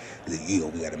measurements. You know,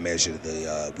 we got to measure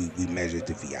we measured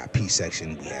the VIP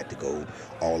section. We had to go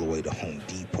all the way to Home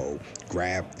Depot,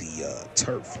 grab the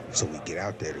turf. So we get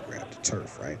out there to grab the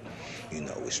turf, right? You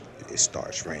know, it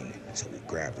starts raining. So we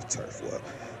grab the turf. Well,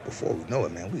 before we know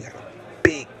it, man, we got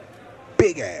a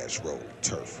big ass roll of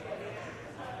turf.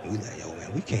 We like, yo,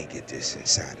 man, we can't get this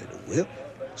inside of the whip.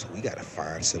 So we got to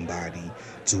find somebody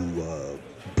to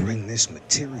bring this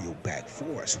material back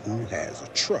for us. Who has a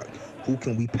truck? Who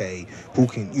can we pay? Who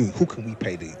can we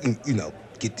pay to,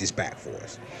 get this back for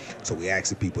us? So we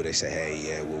asked the people. They said, hey,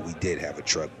 yeah, well, we did have a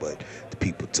truck, but the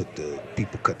people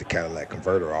cut the Cadillac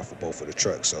converter off of both of the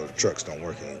trucks, so the trucks don't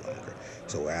work any longer.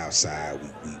 So we're outside.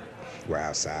 We're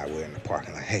outside, we're in the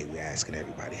parking lot. Hey, we're asking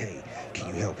everybody, hey, can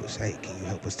you help us? Hey, can you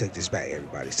help us take this back?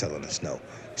 Everybody's telling us no.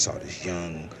 We saw this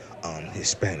young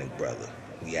Hispanic brother.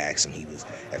 We asked him,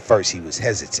 at first he was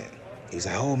hesitant. He was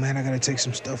like, oh man, I gotta take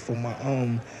some stuff from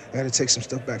I gotta take some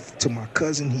stuff back to my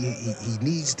cousin. He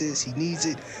needs this, he needs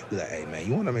it. We're like, hey man,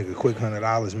 you wanna make a quick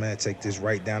 $100, man? Take this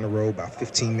right down the road, about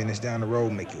 15 minutes down the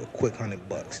road, make you a quick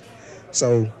 $100.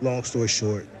 So long story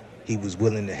short, he was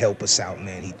willing to help us out,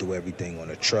 man. He threw everything on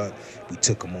the truck. We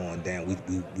took him on down.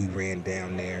 We ran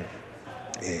down there,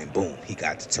 and boom, he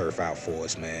got the turf out for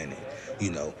us, man.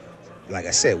 And, like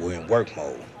I said, we're in work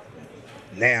mode.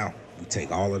 Now, we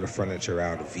take all of the furniture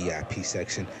out of the VIP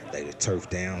section, lay the turf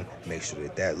down, make sure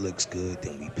that looks good,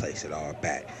 then we place it all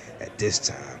back. At this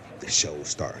time, the show's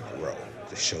starting to roll.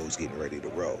 The show's getting ready to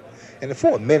roll. And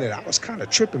for a minute, I was kind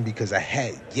of tripping because I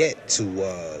had yet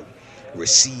to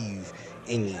receive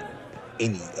any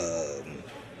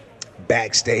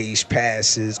backstage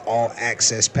passes, all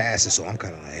access passes. So I'm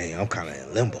kind of like, hey, I'm kind of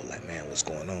in limbo. Like, man, what's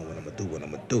going on? What I'm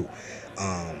gonna do?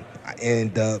 I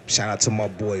end up, shout out to my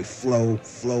boy Flo.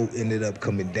 Flo ended up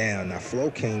coming down. Now,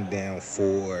 Flo came down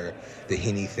for the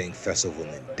Anything Festival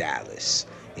in Dallas,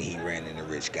 and he ran into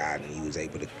Rich God, and he was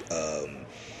able to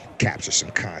capture some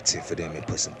content for them and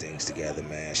put some things together,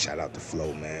 man. Shout out to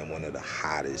Flo, man, one of the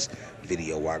hottest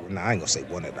videographers. Now, I ain't gonna say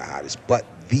one of the hottest, but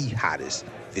the hottest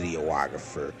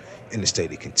videographer in the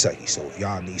state of Kentucky. So if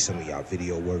y'all need some of y'all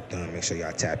video work done, make sure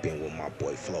y'all tap in with my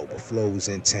boy Flo. But Flo is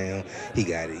in town. He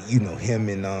got it, you know, him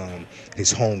and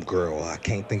his homegirl. I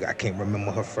can't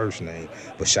remember her first name,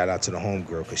 but shout out to the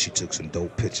homegirl because she took some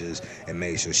dope pictures and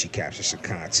made sure she captured some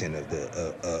content of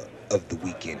the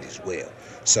weekend as well.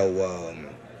 So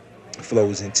Flo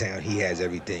is in town. He has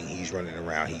everything. He's running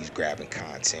around. He's grabbing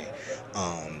content.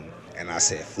 And I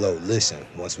said, Flo, listen,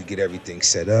 once we get everything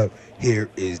set up, here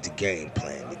is the game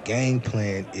plan. The game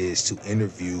plan is to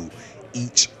interview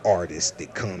each artist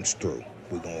that comes through.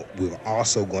 We're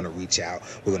also going to reach out.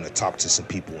 We're going to talk to some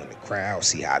people in the crowd,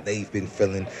 see how they've been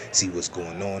feeling, see what's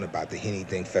going on about the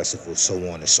Anything Festival, so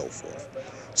on and so forth.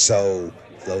 So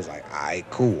Flo's like, all right,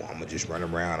 cool. I'm going to just run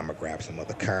around. I'm going to grab some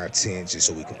other content just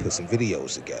so we can put some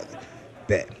videos together.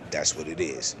 Bet. That's what it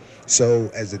is.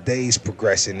 So as the day's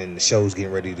progressing and the show's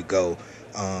getting ready to go,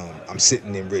 I'm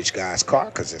sitting in Rich Guy's car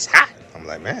because it's hot. I'm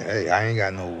like, man, hey, I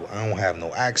don't have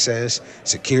no access.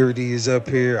 Security is up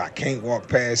here. I can't walk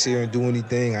past here and do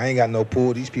anything. I ain't got no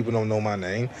pull. These people don't know my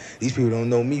name. These people don't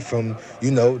know me from,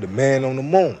 you know, the man on the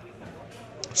moon.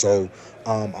 So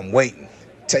I'm waiting.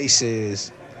 Tay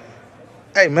says,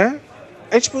 hey, man,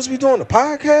 ain't you supposed to be doing a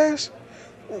podcast?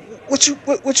 What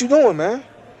you doing, man?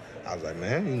 I was like,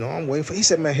 man, you know, I'm waiting for. He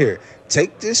said, man, here,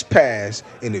 take this pass,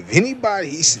 and if anybody,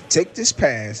 he said, take this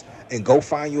pass and go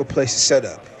find you a place to set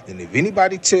up. And if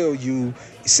anybody tell you,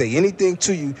 say anything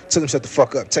to you, tell them shut the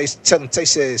fuck up. Tay said,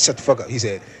 shut the fuck up. He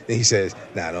says,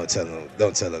 nah, don't tell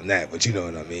them that, but you know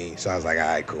what I mean. So I was like, all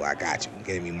right, cool, I got you.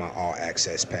 Gave me my all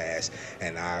access pass,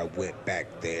 and I went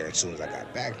back there. As soon as I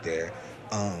got back there,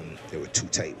 there were 2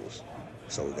 tables.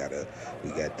 So we got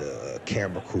the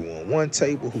camera crew on one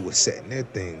table who was setting their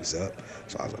things up.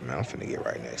 So I was like, man, I'm finna get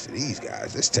right next to these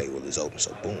guys. This table is open,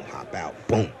 so boom, hop out,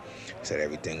 boom. Set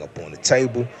everything up on the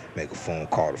table, make a phone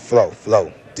call to Flo.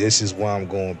 Flo, this is where I'm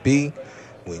gonna be.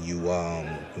 When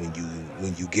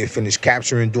you get finished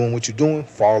capturing, doing what you're doing,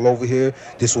 fall over here.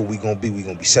 This is where we gonna be. We're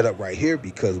gonna be set up right here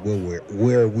because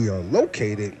where we are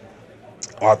located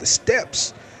are the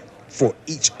steps for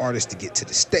each artist to get to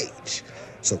the stage.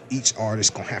 So each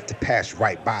artist gonna have to pass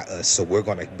right by us, so we're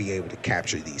gonna be able to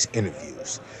capture these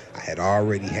interviews. I had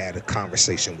already had a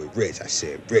conversation with Rich. I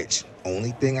said, Rich,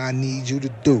 only thing I need you to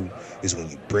do is when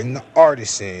you bring the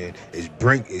artist in,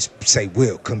 is say,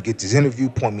 Will, come get this interview,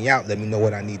 point me out, let me know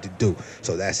what I need to do.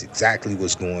 So that's exactly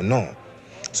what's going on.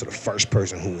 So the first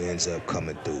person who ends up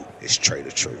coming through is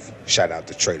Trader Truth. Shout out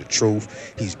to Trader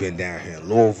Truth. He's been down here in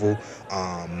Louisville.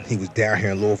 He was down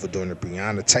here in Louisville during the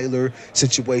Breonna Taylor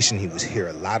situation. He was here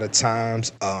a lot of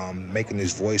times, making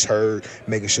his voice heard,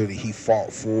 making sure that he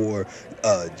fought for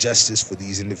justice for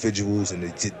these individuals and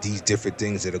these different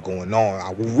things that are going on.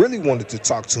 I really wanted to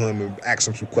talk to him and ask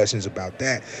him some questions about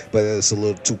that, but it's a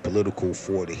little too political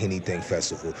for the Anything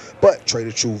Festival. But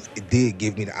Trader Truth did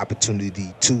give me the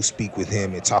opportunity to speak with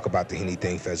him and talk about the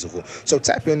Anything Festival. So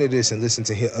tap into this and listen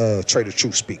to Trader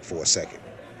Truth speak for a second.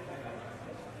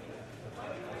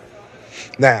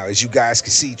 Now, as you guys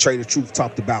can see, Trader Truth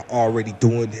talked about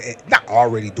doing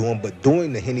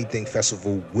the Anything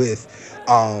Festival with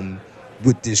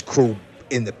this crew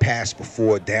in the past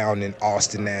before down in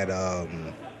Austin at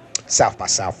South by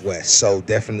Southwest. So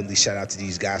definitely shout out to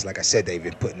these guys. Like I said, they've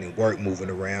been putting in work, moving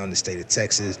around the state of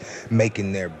Texas,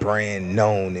 making their brand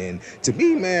known. And to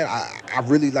me, man, I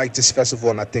really like this festival,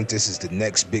 and I think this is the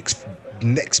next big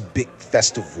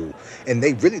festival. And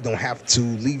they really don't have to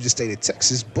leave the state of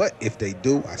Texas, but if they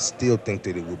do, I still think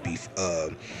that it would be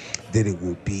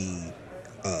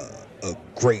a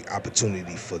great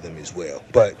opportunity for them as well.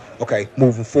 But okay,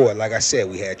 moving forward, like I said,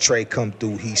 we had Trey come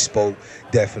through. He spoke,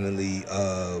 definitely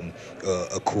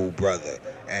a cool brother.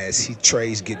 As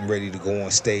Trey's getting ready to go on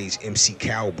stage, MC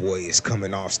Cowboy is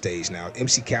coming off stage. Now,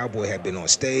 MC Cowboy had been on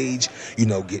stage, you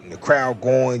know, getting the crowd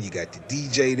going. You got the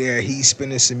DJ there. He's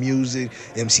spinning some music.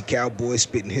 MC Cowboy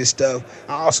spitting his stuff.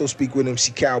 I also speak with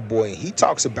MC Cowboy, and he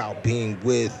talks about being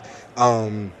with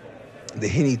the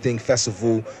Anything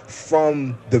Festival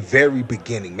from the very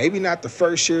beginning. Maybe not the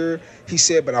first year, he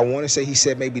said, but I want to say he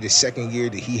said maybe the second year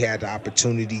that he had the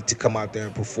opportunity to come out there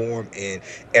and perform. And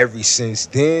ever since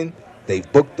then, they've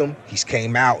booked him. He's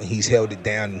came out and he's held it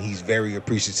down, and he's very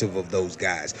appreciative of those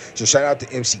guys. So shout out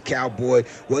to MC Cowboy.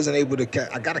 Wasn't able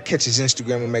to I got to catch his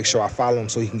Instagram and make sure I follow him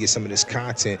so he can get some of this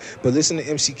content. But listen to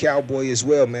MC Cowboy as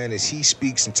well, man, as he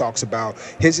speaks and talks about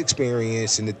his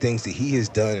experience and the things that he has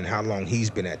done and how long he's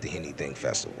been at the Anything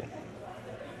Festival.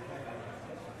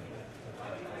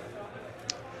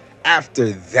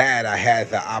 After that, I had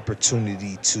the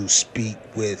opportunity to speak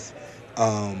with,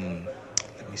 let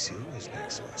me see, who was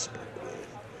next who I spoke with?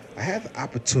 I had the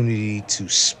opportunity to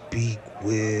speak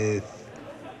with,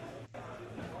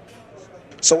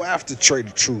 so after Trader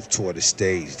Truth tore the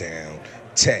stage down,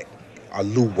 Tech, or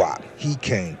Lou Wop, he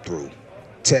came through.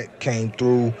 Tech came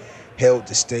through, held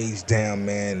the stage down,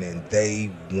 man, and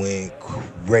they went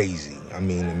crazy. I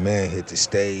mean, the man hit the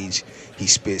stage. He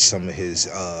spit some of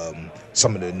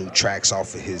the new tracks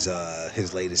off of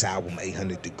his latest album,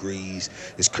 800 Degrees.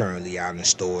 It's currently out in the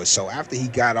stores. So after he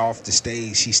got off the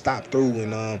stage, he stopped through,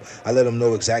 and I let him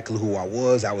know exactly who I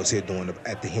was. I was here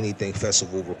at the Anything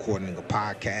Festival recording a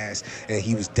podcast, and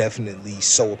he was definitely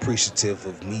so appreciative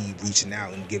of me reaching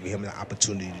out and giving him an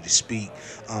opportunity to speak.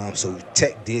 So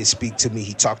Tech did speak to me.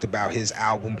 He talked about his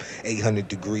album, 800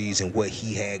 Degrees, and what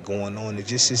he had going on, and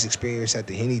just his experience at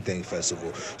the Anything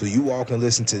Festival. So you all can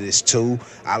listen to this too.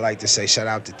 I like to say shout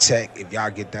out to Tech. If y'all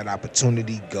get that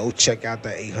opportunity, go check out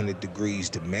the 800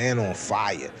 Degrees. The man on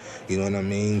fire. You know what I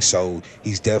mean? So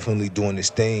he's definitely doing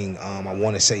this thing. I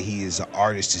want to say he is an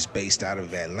artist that's based out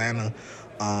of Atlanta.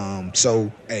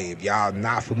 So hey, if y'all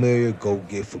not familiar, go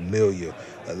get familiar.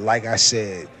 Like I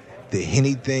said, the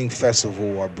Anything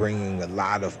Festival are bringing a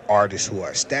lot of artists who are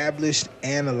established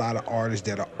and a lot of artists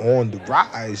that are on the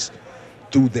rise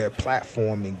through their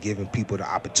platform, and giving people the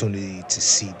opportunity to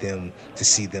see them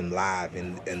live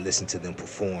and listen to them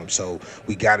perform. So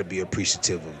we got to be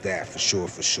appreciative of that for sure.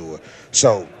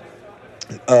 So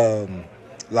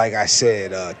like I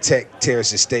said, Tech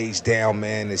tears the stage down,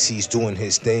 man, as he's doing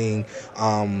his thing.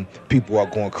 People are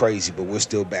going crazy, but we're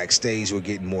still backstage. We're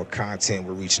getting more content.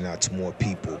 We're reaching out to more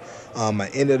people. I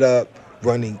ended up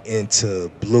running into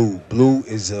Blue. Blue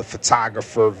is a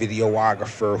photographer,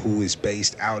 videographer who is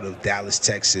based out of Dallas,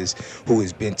 Texas, who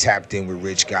has been tapped in with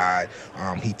Rich God.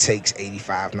 He takes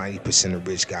 85-90% of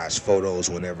Rich God's photos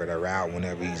whenever they're out,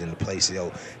 whenever he's in the place.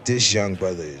 Yo, this young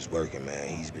brother is working, man.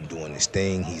 He's been doing his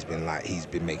thing. He's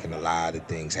been making a lot of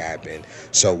things happen.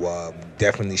 So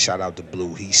definitely shout out to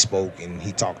Blue. He spoke and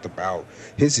he talked about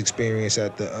his experience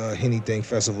at the Anything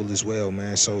Festival as well,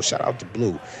 man. So shout out to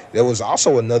Blue. There was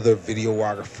also another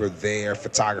photographer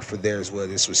there as well.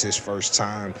 This was his first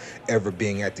time ever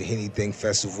being at the Anything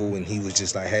Festival, and he was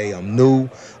just like, hey, I'm new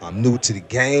to the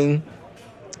game.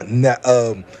 I'm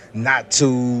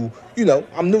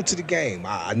new to the game.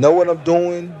 I know what I'm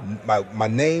doing. My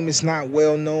name is not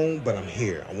well known, but I'm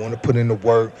here. I want to put in the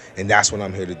work, and that's what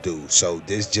I'm here to do. So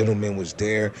this gentleman was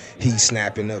there. He's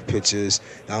snapping up pictures.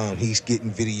 He's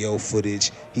getting video footage.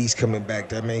 He's coming back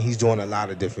there, man. He's doing a lot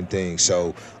of different things.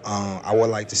 So I would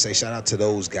like to say shout out to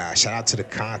those guys. Shout out to the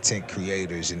content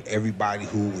creators and everybody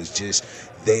who was just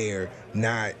there,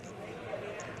 not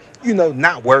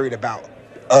worried about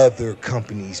other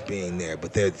companies being there,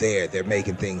 but they're there, they're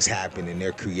making things happen, and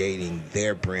they're creating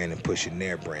their brand and pushing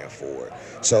their brand forward.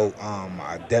 So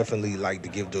I definitely like to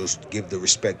give the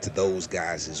respect to those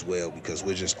guys as well, because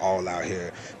we're just all out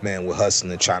here, man. We're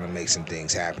hustling and trying to make some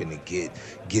things happen and get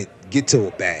to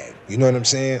a bag. You know what I'm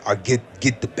saying? Or get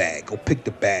the bag. Go pick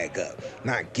the bag up.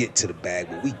 Not get to the bag,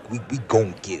 but we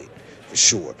gonna get it for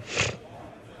sure.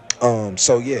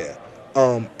 So yeah.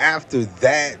 After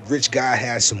that, Rich God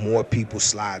had some more people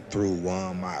slide through.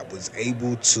 I was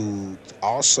able to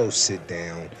also sit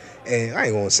down, and I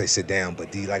ain't gonna say sit down,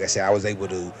 but like I said, I was able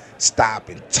to stop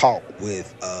and talk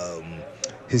with,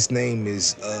 his name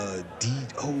is let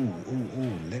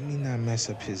me not mess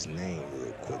up his name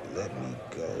real quick. Let me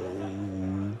go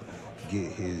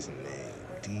get his name.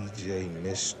 DJ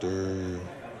Mr.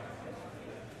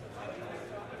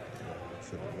 I'm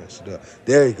finna mess it up.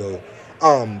 There you go.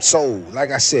 So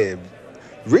like I said,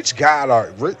 Rich God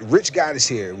is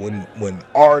here. When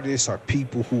artists or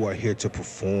people who are here to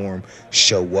perform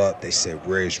show up, they say,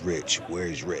 "Where's Rich?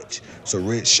 Where's Rich?" So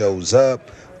Rich shows up.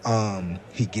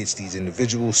 He gets these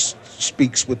individuals,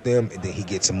 speaks with them, and then he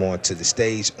gets them on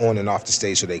and off the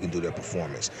stage so they can do their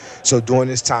performance. So during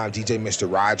this time, DJ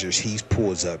Mr. Rogers, he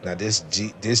pulls up. Now this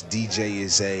DJ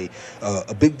is a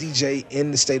big DJ in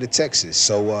the state of Texas.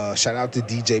 So shout out to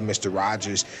DJ Mr.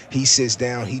 Rogers. He sits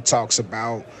down, he talks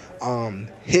about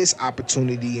his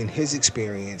opportunity and his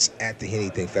experience at the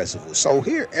Anything Festival. So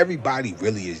here everybody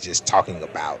really is just talking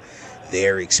about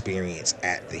their experience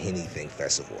at the Anything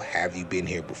Festival. Have you been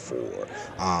here before?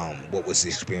 What was the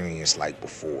experience like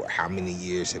before? How many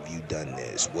years have you done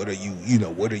this? What are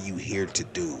you here to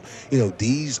do?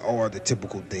 These are the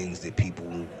typical things that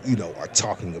people, are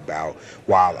talking about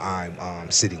while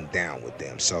I'm sitting down with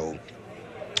them. So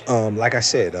like I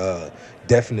said,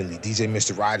 definitely DJ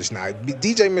Mr. Rogers. Now,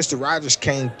 DJ Mr. Rogers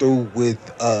came through with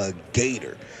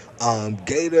Gator.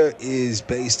 Gator is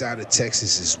based out of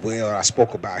Texas as well. I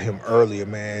spoke about him earlier,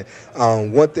 man.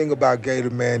 One thing about Gator,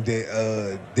 man,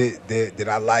 that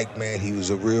I like, man, he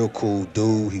was a real cool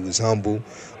dude. He was humble.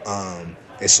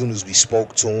 As soon as we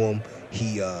spoke to him,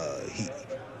 he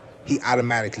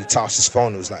automatically tossed his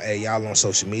phone. It was like, hey, y'all on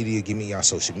social media, give me y'all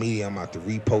social media. I'm about to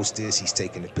repost this. He's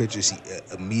taking the pictures. He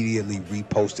immediately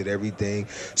reposted everything.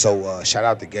 So shout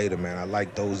out to Gator, man. I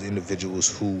like those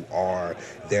individuals who are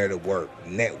there to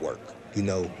network. You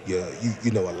know,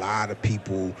 you know, a lot of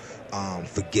people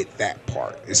forget that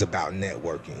part. It's about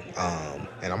networking.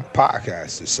 And I'm a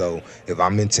podcaster, so if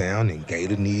I'm in town and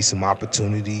Gator needs some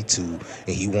opportunity and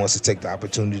he wants to take the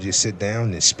opportunity to sit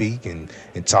down and speak and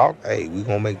talk, hey, we're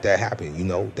gonna make that happen. You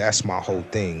know, that's my whole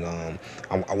thing.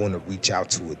 I want to reach out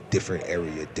to a different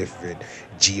area, different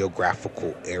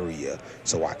geographical area,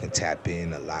 so I can tap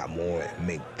in a lot more and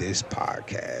make this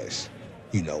podcast,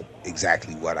 you know,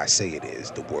 exactly what I say it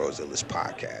is, the world's illest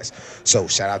podcast. So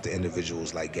shout out to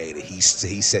individuals like Gator. He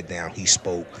sat down, he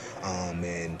spoke,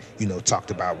 and, you know, talked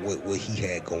about what he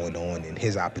had going on and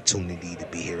his opportunity to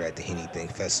be here at the Anything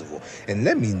Festival. And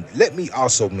let me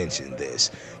also mention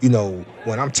this. You know,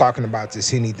 when I'm talking about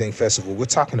this Anything Festival, we're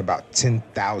talking about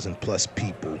 10,000 plus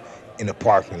people in a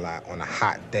parking lot on a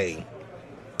hot day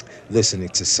listening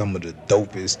to some of the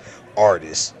dopest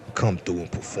artists come through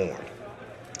and perform.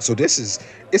 So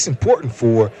it's important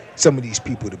for some of these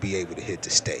people to be able to hit the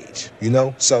stage, you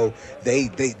know? So they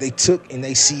took and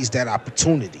they seized that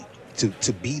opportunity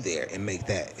to be there and make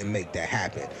that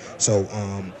happen. So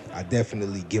I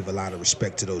definitely give a lot of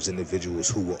respect to those individuals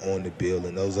who were on the bill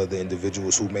and those other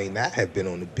individuals who may not have been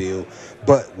on the bill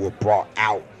but were brought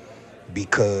out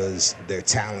because their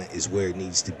talent is where it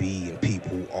needs to be and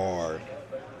people are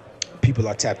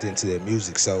tapped into their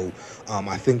music. So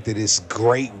I think that it's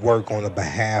great work on the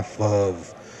behalf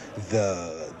of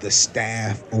the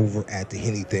staff over at the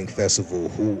Anything Festival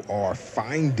who are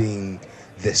finding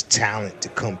this talent to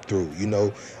come through. You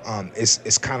know,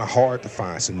 it's kind of hard to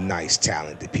find some nice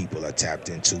talent that people are tapped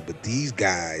into, but these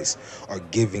guys are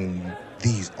giving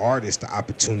these artists the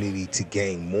opportunity to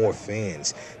gain more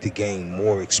fans, to gain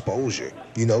more exposure,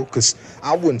 you know, because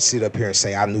I wouldn't sit up here and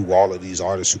say I knew all of these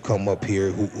artists who come up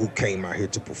here, who came out here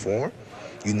to perform,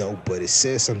 you know, but it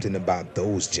says something about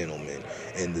those gentlemen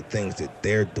and the things that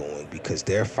they're doing because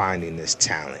they're finding this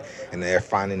talent and they're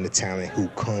finding the talent who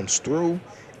comes through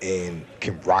and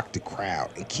can rock the crowd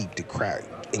and keep the crowd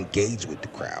engaged with the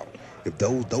crowd. If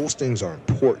those things are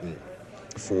important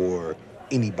for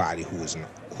anybody who is an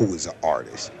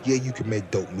artist. Yeah, you can make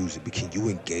dope music, but can you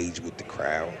engage with the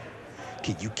crowd?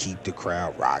 Can you keep the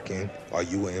crowd rocking? Are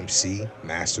you an MC,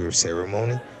 master of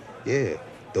ceremony? Yeah,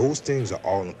 those things are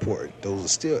all important. Those are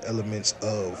still elements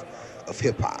of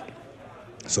hip-hop.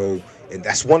 So, and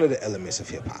that's one of the elements of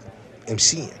hip-hop,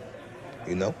 MCing,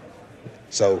 you know?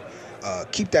 So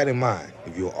keep that in mind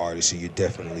if you're an artist and you're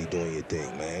definitely doing your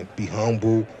thing, man. Be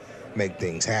humble, make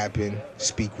things happen,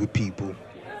 speak with people,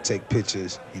 take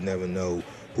pictures. You never know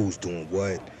who's doing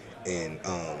what and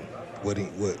what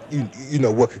you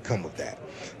know what could come of that.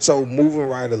 So moving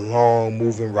right along,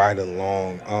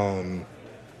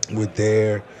 we're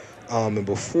there. And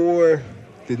before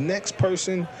the next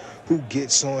person who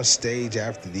gets on stage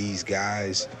after these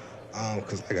guys,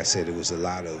 because like I said, it was a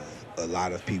lot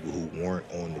of people who weren't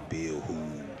on the bill who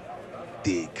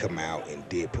did come out and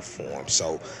did perform.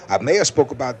 So I may have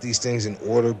spoke about these things in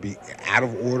order, be out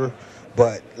of order,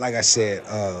 but like I said,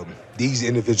 these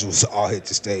individuals all hit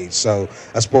the stage. So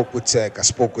I spoke with Tech, I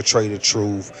spoke with Trader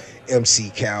Truth,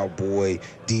 MC Cowboy,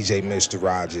 DJ Mr.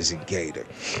 Rogers, and Gator.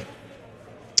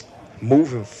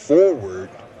 Moving forward,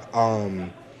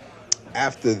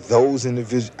 after those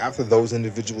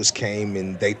individuals came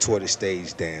and they tore the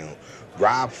stage down,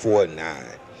 Rob 49,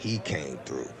 he came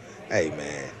through. Hey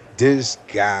man, this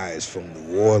guy is from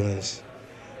New Orleans,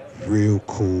 real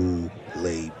cool,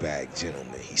 laid back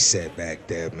gentleman. He sat back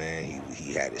there, man.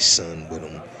 He had his son with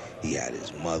him. He had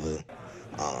his mother.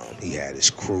 He had his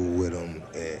crew with him,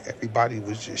 and everybody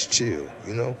was just chill,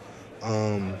 you know.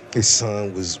 His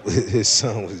son was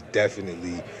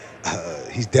definitely.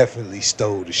 He's definitely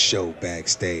stole the show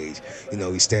backstage. You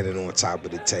know, he's standing on top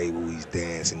of the table, he's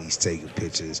dancing, he's taking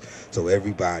pictures. So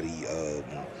everybody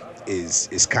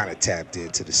is kind of tapped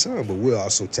into the son, but we're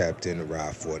also tapped into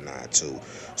Rob 49 too.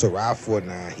 So Rob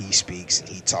 49, he speaks and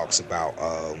he talks about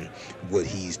what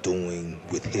he's doing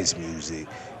with his music,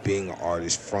 being an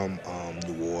artist from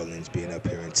New Orleans, being up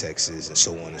here in Texas, and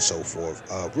so on and so forth.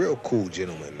 Real cool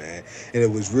gentleman, man. And it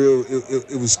was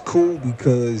it was cool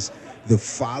because the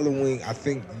following, I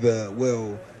think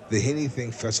the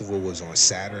Anything Festival was on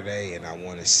Saturday, and I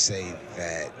want to say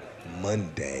that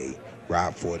Monday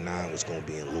Rob 49 was going to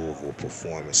be in Louisville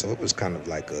performing. So it was kind of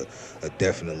like a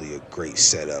definitely a great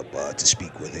setup to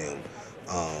speak with him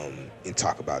and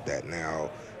talk about that.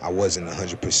 Now, I wasn't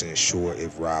 100% sure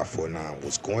if Rob 49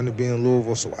 was going to be in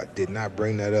Louisville, so I did not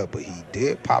bring that up, but he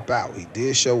did pop out. He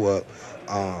did show up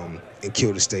and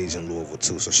kill the stage in Louisville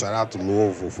too. So shout out to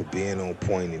Louisville for being on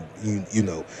point and you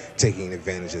know, taking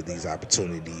advantage of these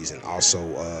opportunities, and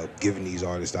also giving these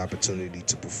artists the opportunity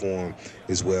to perform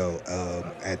as well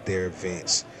at their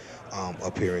events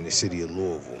up here in the city of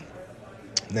Louisville.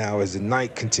 Now, as the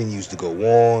night continues to go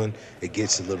on, it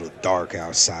gets a little dark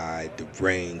outside. The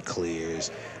rain clears.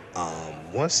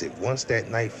 Once that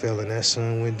night fell and that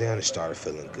sun went down, it started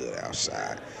feeling good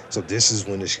outside. So this is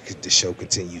when the show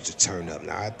continued to turn up.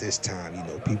 Now, at this time, you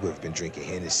know, people have been drinking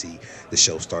Hennessy. The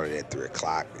show started at 3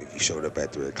 o'clock. If you showed up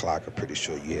at 3 o'clock, I'm pretty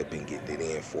sure you have been getting it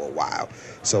in for a while.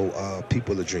 So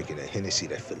people are drinking a Hennessy.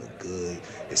 They're feeling good.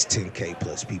 It's 10K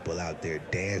plus people out there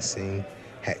dancing,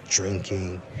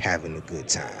 drinking, having a good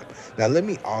time. Now, let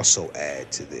me also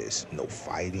add to this. No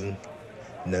fighting,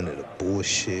 none of the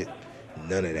bullshit,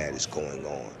 none of that is going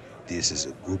on. This is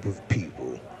a group of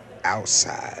people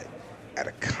outside at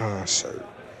a concert,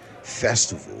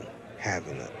 festival,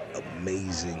 having an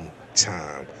amazing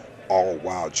time, all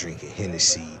while drinking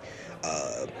Hennessy,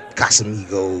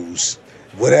 Casamigos,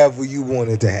 whatever you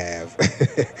wanted to have.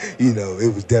 You know,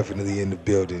 it was definitely in the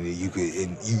building, and you could,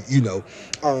 and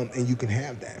and you can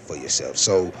have that for yourself.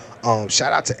 So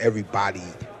shout out to everybody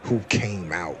who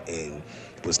came out and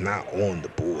was not on the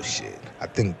bullshit. I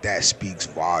think that speaks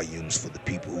volumes for the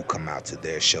people who come out to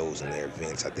their shows and their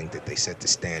events. I think that they set the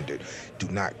standard. Do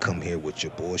not come here with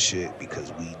your bullshit,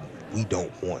 because we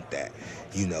don't want that,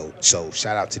 you know. So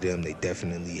shout out to them. They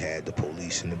definitely had the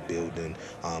police in the building.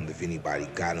 If anybody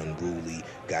got unruly,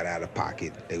 got out of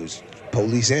pocket, they was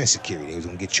police and security. They was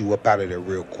gonna get you up out of there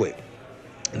real quick.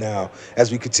 Now,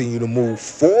 as we continue to move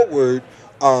forward,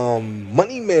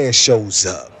 Money Man shows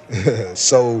up.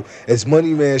 So as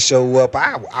Money Man show up,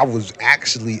 I was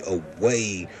actually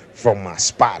away from my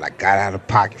spot. I got out of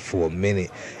pocket for a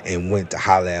minute and went to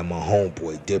holler at my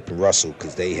homeboy Dip and Russell,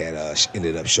 because they had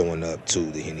ended up showing up to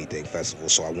the Anything Festival.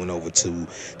 So I went over to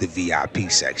the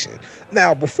VIP section.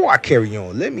 Now, before I carry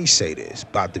on, let me say this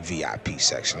about the VIP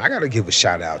section. I gotta give a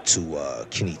shout out to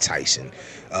Kenny Tyson,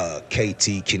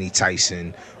 KT Kenny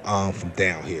Tyson from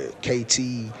down here.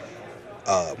 KT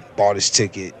bought his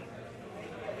ticket.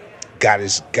 Got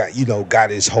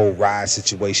his whole ride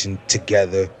situation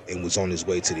together and was on his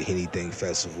way to the Anything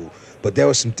Festival. But there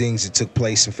were some things that took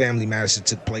place, some family matters that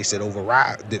took place that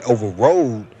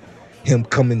overrode him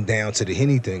coming down to the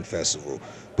Anything Festival.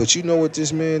 But you know what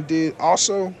this man did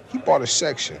also? He bought a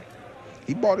section.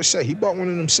 He bought one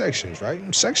of them sections, right?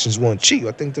 Them sections weren't cheap.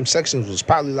 I think them sections was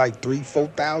probably like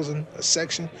 $3,000-$4,000 a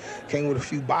section. Came with a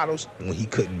few bottles. And when he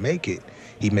couldn't make it,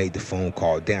 he made the phone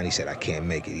call down. He said, I can't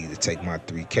make it. Either take my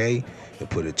 3K and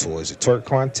put it towards the twerk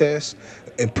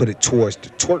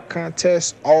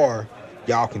contest, or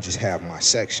y'all can just have my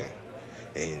section.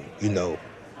 And,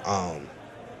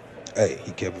 hey,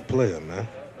 he kept it playing, man.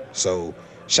 So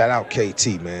shout out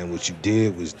KT, man. What you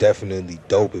did was definitely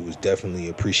dope. It was definitely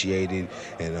appreciated.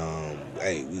 And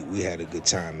hey, we had a good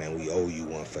time, man. We owe you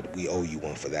one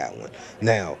for that one.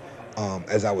 Now,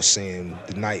 as I was saying,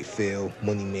 the night fell.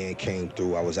 Money Man came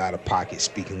through. I was out of pocket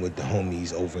speaking with the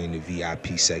homies over in the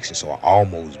VIP section, so I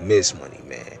almost missed Money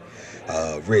Man.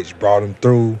 Rich brought him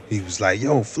through. He was like,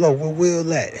 yo, Flo, where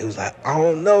Will at? He was like, I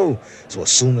don't know. So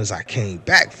as soon as I came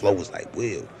back, Flo was like,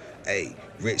 Will, hey,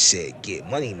 Rich said, get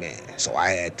Money Man. So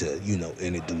I had to,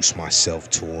 introduce myself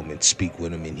to him and speak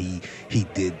with him. And he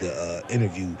did the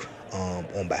interview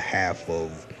on behalf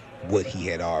of what he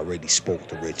had already spoke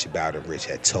to Rich about, and Rich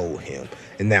had told him.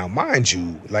 And now, mind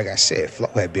you, like I said, Flo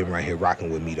had been right here rocking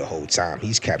with me the whole time.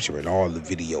 He's capturing all the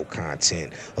video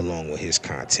content along with his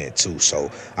content too.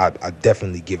 So I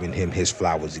definitely giving him his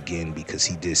flowers again, because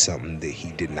he did something that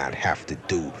he did not have to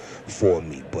do for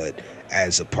me. But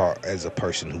as a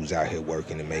person who's out here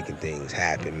working and making things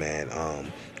happen, man,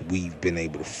 we've been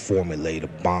able to formulate a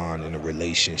bond and a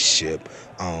relationship.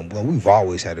 Well, we've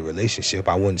always had a relationship.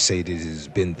 I wouldn't say this has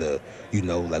been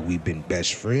like we've been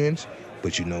best friends,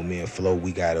 but me and Flo,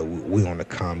 we got a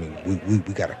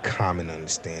common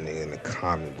understanding and a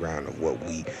common ground of what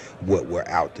we're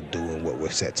out to do and what we're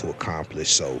set to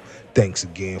accomplish. So thanks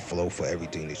again, Flo, for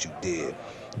everything that you did.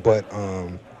 But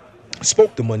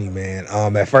spoke to Money Man.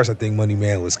 At first, I think Money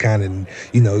Man was kind of,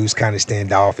 he was kind of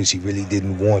standoffish. He really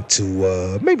didn't want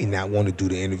to, maybe not want to do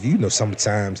the interview.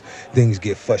 Sometimes things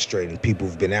get frustrating. People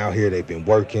have been out here, they've been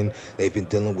working, they've been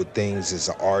dealing with things as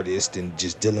an artist and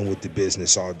just dealing with the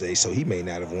business all day. So he may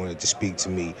not have wanted to speak to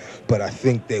me. But I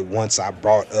think that once I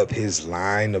brought up his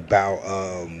line about,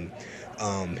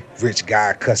 rich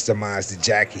guy customized the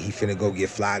jacket, he finna go get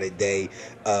fly today.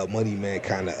 Money Man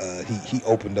kind of he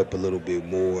opened up a little bit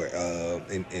more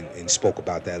and spoke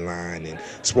about that line and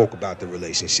spoke about the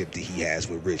relationship that he has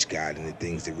with Rich God and the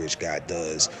things that Rich God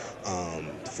does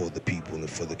for the people and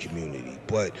for the community.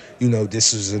 But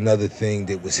this was another thing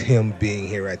that was him being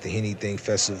here at the Anything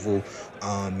Festival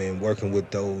and working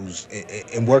with those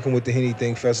and working with the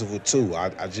Anything Festival too.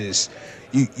 I just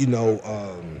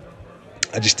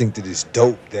I just think that it's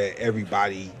dope that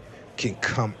everybody can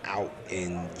come out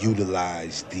and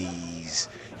utilize these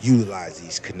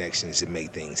connections and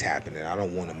make things happen. And I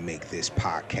don't want to make this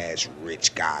podcast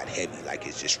Rich God heavy, like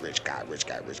it's just Rich God,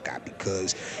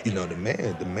 because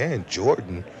the man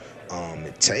Jordan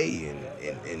and Tay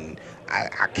and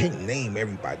I can't name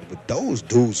everybody, but those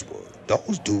dudes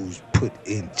put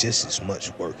in just as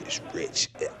much work as Rich.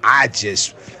 I'm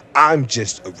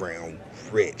just around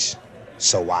Rich,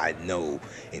 so I know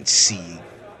and see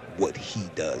what he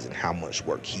does and how much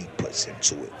work he puts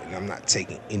into it. And I'm not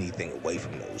taking anything away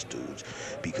from those dudes,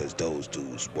 because those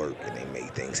dudes work and they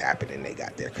make things happen and they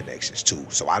got their connections too.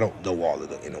 So I don't know all of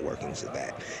the inner workings of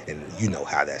that, and you know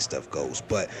how that stuff goes.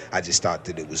 But I just thought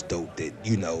that it was dope that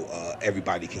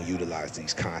everybody can utilize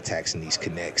these contacts and these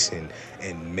connects and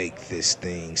make this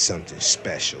thing something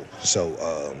special. So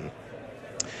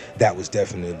that was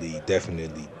definitely a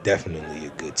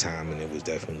good time, and it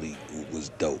was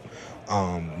dope.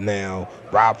 Now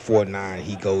Rob 49,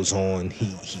 he goes on,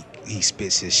 he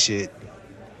spits his shit,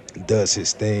 does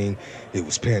his thing. It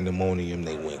was pandemonium.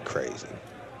 They went crazy.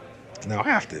 Now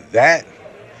after that,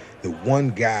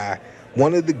 one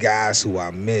of the guys who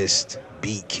I missed,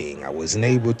 Beat King. I wasn't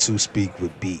able to speak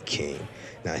with Beat King.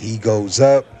 Now he goes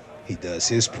up, he does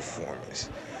his performance.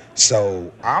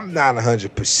 So I'm not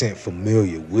 100%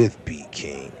 familiar with Beat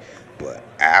King, but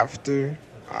after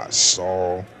I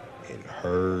saw and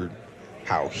heard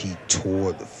how he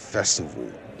toured the festival,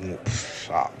 oh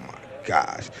my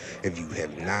gosh. If you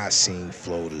have not seen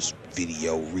Floater's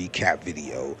recap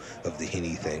video of the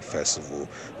Anything Festival,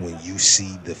 when you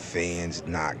see the fans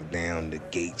knock down the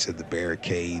gates of the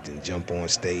barricades and jump on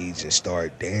stage and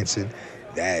start dancing,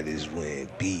 that is when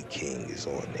Beat King is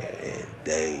on there, and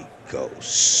they go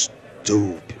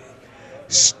stupid.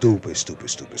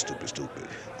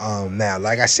 Now,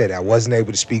 like I said, I wasn't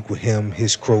able to speak with him.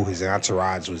 His crew, his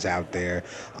entourage was out there.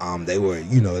 They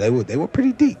were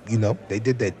pretty deep. They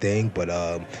did their thing, but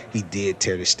he did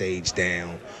tear the stage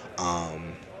down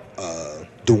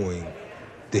during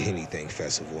the Anything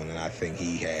Festival, and I think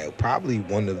he had probably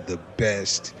one of the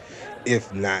best,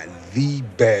 if not the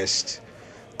best,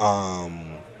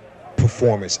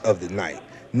 performance of the night.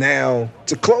 Now,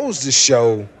 to close the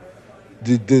show,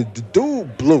 the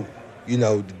dude Blue,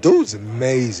 the dude's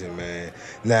amazing, man.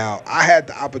 Now, I had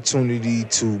the opportunity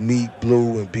to meet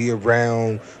Blue and be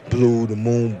around Blue, the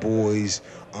Moon Boys,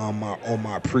 on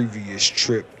my previous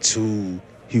trip to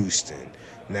Houston.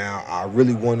 Now, I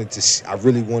really wanted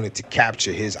to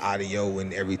capture his audio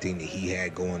and everything that he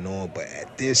had going on, but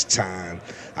at this time,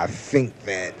 I think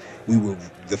that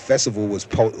the festival was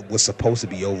supposed to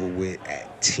be over with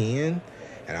at 10.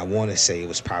 And I want to say it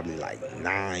was probably like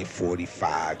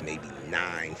 9:45, maybe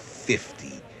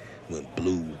 9:50 when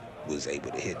Blue was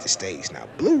able to hit the stage. Now,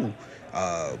 Blue,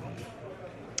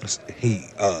 he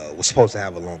was supposed to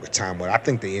have a longer time, but I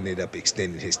think they ended up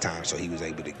extending his time so he was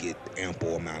able to get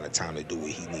ample amount of time to do what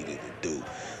he needed to do.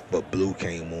 But Blue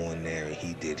came on there and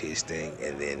he did his thing.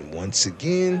 And then once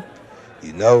again,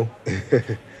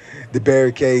 the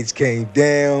barricades came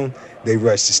down. They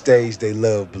rushed the stage. They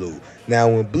loved Blue. Now,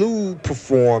 when Blue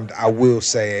performed, I will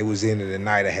say it was the end of the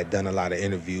night. I had done a lot of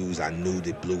interviews. I knew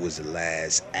that Blue was the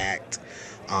last act.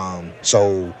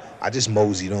 So I just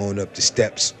moseyed on up the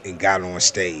steps and got on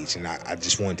stage. And I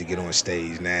just wanted to get on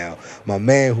stage. Now, my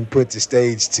man who put the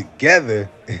stage together,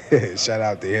 shout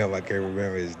out to him, I can't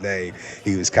remember his name.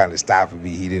 He was kind of stopping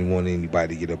me. He didn't want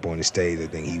anybody to get up on the stage. I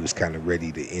think he was kind of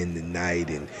ready to end the night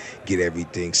and get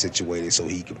everything situated so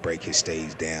he could break his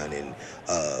stage down and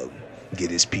get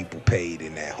his people paid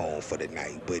in that home for the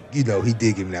night. But, he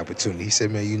did give me an opportunity. He said,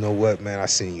 man, you know what, man, I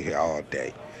seen you here all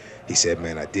day. He said,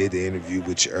 man, I did the interview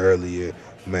with you earlier.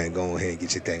 Man, go ahead and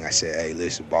get your thing. I said, hey,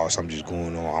 listen, boss, I'm just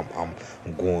going on.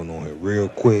 I'm going on here real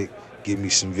quick. give me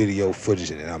some video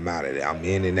footage, and then I'm out of there. I'm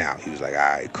in and out. He was like, all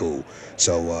right, cool.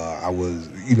 So I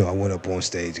went up on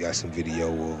stage, got some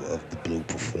video of the Blue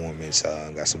performance,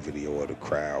 got some video of the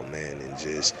crowd, man, and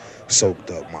just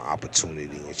soaked up my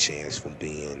opportunity and chance from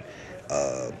being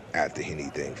at the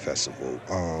Anything Festival.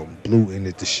 Blue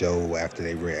ended the show after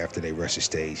they rushed the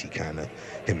stage. Him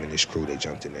and his crew, they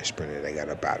jumped in their Sprinter. They got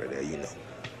up out of there.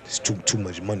 There's too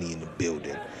much money in the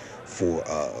building for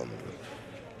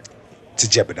to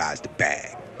jeopardize the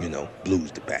bag.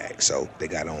 Blue's the bag. So they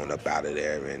got on up out of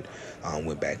there and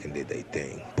went back and did their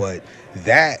thing. But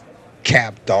that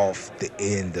capped off the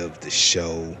end of the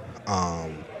show.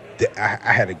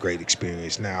 I had a great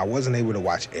experience. Now, I wasn't able to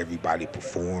watch everybody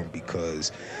perform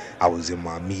because I was in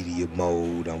my media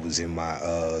mode. I was in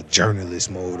my journalist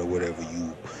mode, or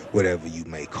whatever you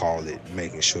may call it,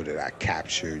 making sure that I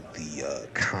captured the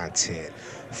content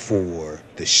for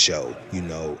the show,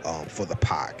 for the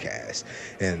podcast.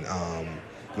 And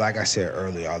like I said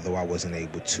earlier, although I wasn't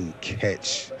able to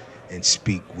catch and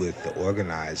speak with the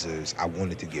organizers, I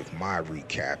wanted to give my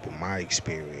recap and my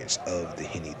experience of the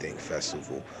Anything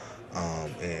Festival.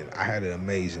 And I had an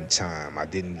amazing time. I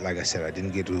didn't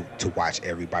get to watch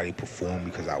everybody perform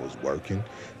because I was working,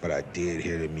 but I did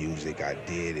hear the music. I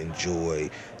did enjoy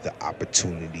the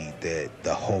opportunity that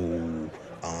the whole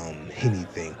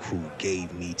Anything crew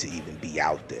gave me to even be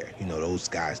out there. Those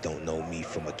guys don't know me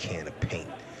from a can of paint.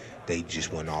 They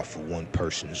just went off of one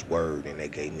person's word, and they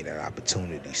gave me that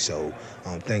opportunity. So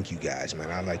thank you guys,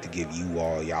 man. I'd like to give you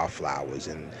all y'all flowers.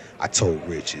 And I told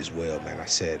Rich as well, man. I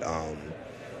said, I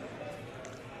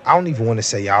don't even want to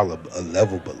say y'all a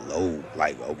level below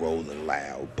like a Rolling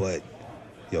Loud, but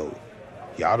yo,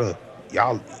 y'all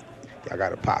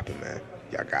got it popping, man.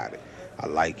 Y'all got it. I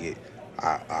like it.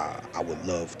 I would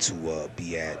love to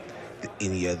be at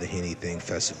any other Anything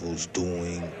festivals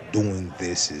doing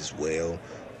this as well.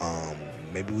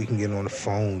 Maybe we can get on the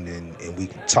phone and we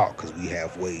can talk, because we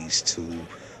have ways to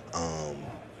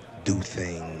do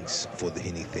things for the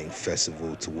Anything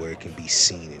Festival to where it can be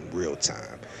seen in real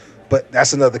time. But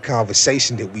that's another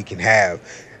conversation that we can have.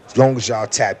 As long as y'all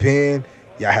tap in,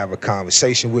 y'all have a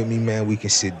conversation with me, man, we can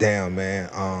sit down, man.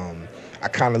 I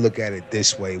kind of look at it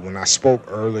this way. When I spoke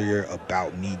earlier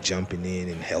about me jumping in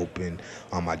and helping,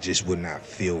 I just would not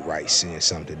feel right seeing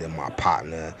something that my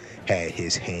partner had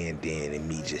his hand in, and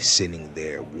me just sitting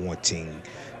there wanting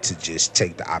to just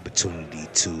take the opportunity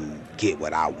to get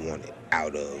what I wanted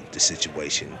out of the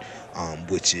situation,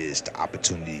 which is the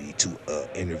opportunity to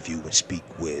interview and speak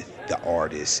with the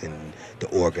artists and the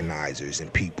organizers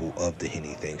and people of the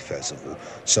Anything Festival.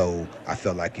 So I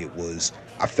felt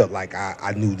like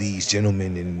I knew these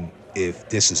gentlemen, and if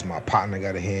this is my partner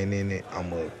got a hand in it, I'm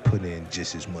gonna put in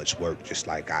just as much work, just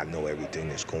like I know everything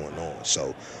that's going on.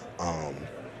 So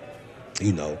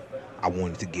I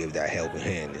wanted to give that helping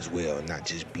hand as well, and not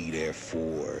just be there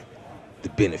for the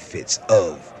benefits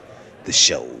of the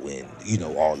show and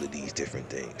all of these different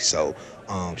things. So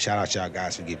shout out y'all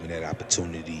guys for giving me that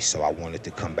opportunity. So I wanted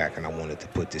to come back and I wanted to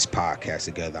put this podcast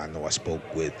together. I know I spoke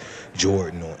with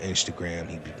Jordan on Instagram.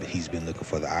 He's been looking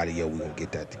for the audio. We're gonna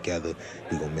get that together.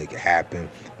 We're gonna make it happen.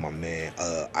 My man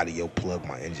Audio Plug,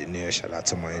 my engineer, shout out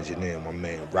to my engineer. My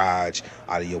man Raj,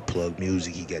 Audio Plug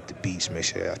Music, he got the beats. Make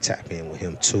sure I tap in with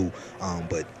him too.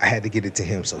 But I had to get it to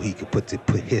him so he could put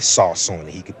his sauce on it.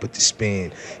 He could put the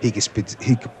spin. He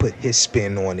could put his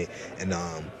spin on it and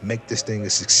make this thing a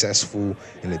successful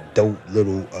and a dope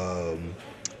little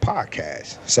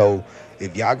podcast. So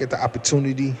if y'all get the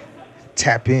opportunity,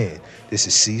 tap in. This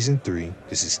is season 3.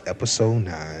 This is episode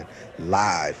 9,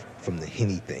 live from the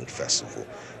Anything Festival.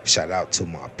 Shout out to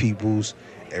my peoples,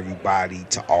 everybody,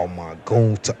 to all my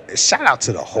goons. Shout out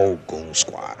to the whole goon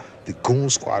squad. The goon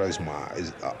squad is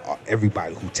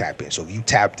everybody who tap in. So if you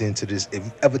tapped into this, if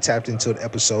you ever tapped into the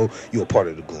episode, you're a part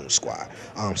of the goon squad.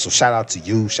 So shout out to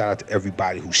you. Shout out to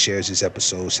everybody who shares this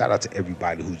episode. Shout out to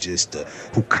everybody who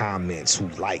comments, who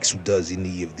likes, who does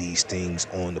any of these things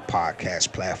on the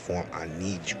podcast platform. I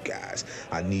need you guys.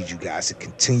 I need you guys to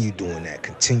continue doing that,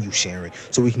 continue sharing,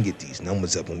 so we can get these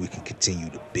numbers up and we can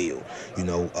continue to build,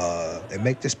 and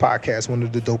make this podcast one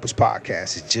of the dopest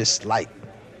podcasts. It's just like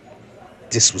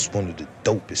this was one of the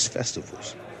dopest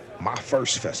festivals. My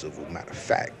first festival, matter of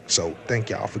fact. So thank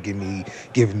y'all for giving me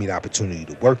the opportunity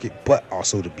to work it, but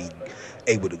also to be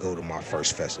able to go to my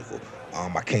first festival.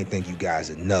 I can't thank you guys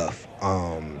enough.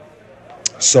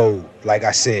 So, like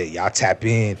I said, y'all tap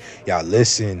in, y'all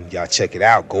listen, y'all check it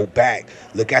out. Go back,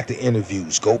 look at the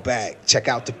interviews, go back, check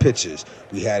out the pictures.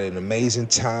 We had an amazing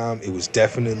time. It was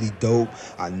definitely dope.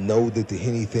 I know that the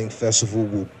Anything Festival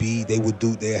will be,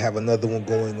 they'll have another one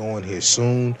going on here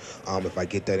soon. If I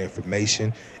get that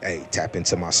information, hey, tap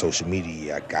into my social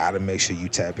media. I gotta make sure you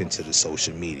tap into the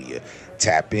social media.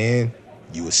 Tap in,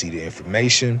 you will see the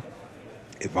information.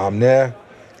 If I'm there,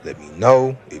 let me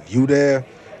know. If you there,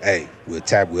 hey, we'll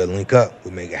link up,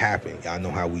 we'll make it happen. Y'all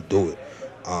know how we do it.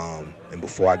 And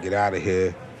before I get out of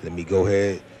here, let me go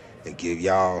ahead and give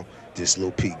y'all this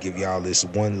little piece, give y'all this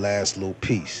one last little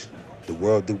piece. The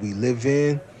world that we live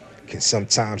in can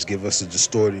sometimes give us a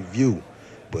distorted view,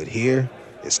 but here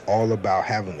it's all about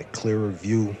having a clearer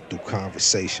view through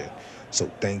conversation.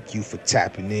 So thank you for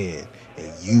tapping in,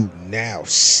 and you now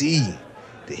see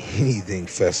the Anything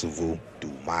Festival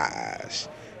through my eyes.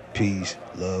 Peace,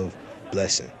 love,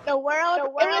 blessing. The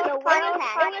world podcast.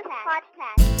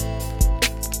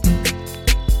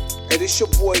 Hey, this your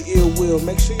boy Ill Will.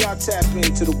 Make sure y'all tap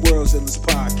into the World's Illest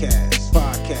podcast.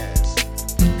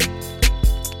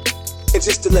 And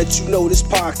just to let you know, this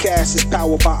podcast is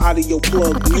powered by Audio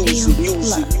Plug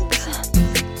Music.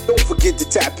 Don't forget to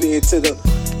tap into the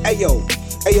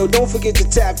Ayo, don't forget to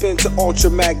tap into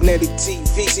Ultramagnetic TV.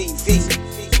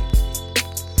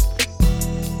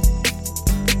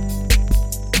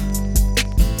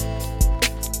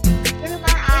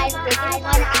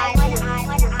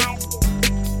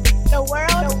 The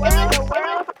world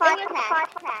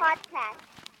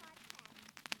podcast.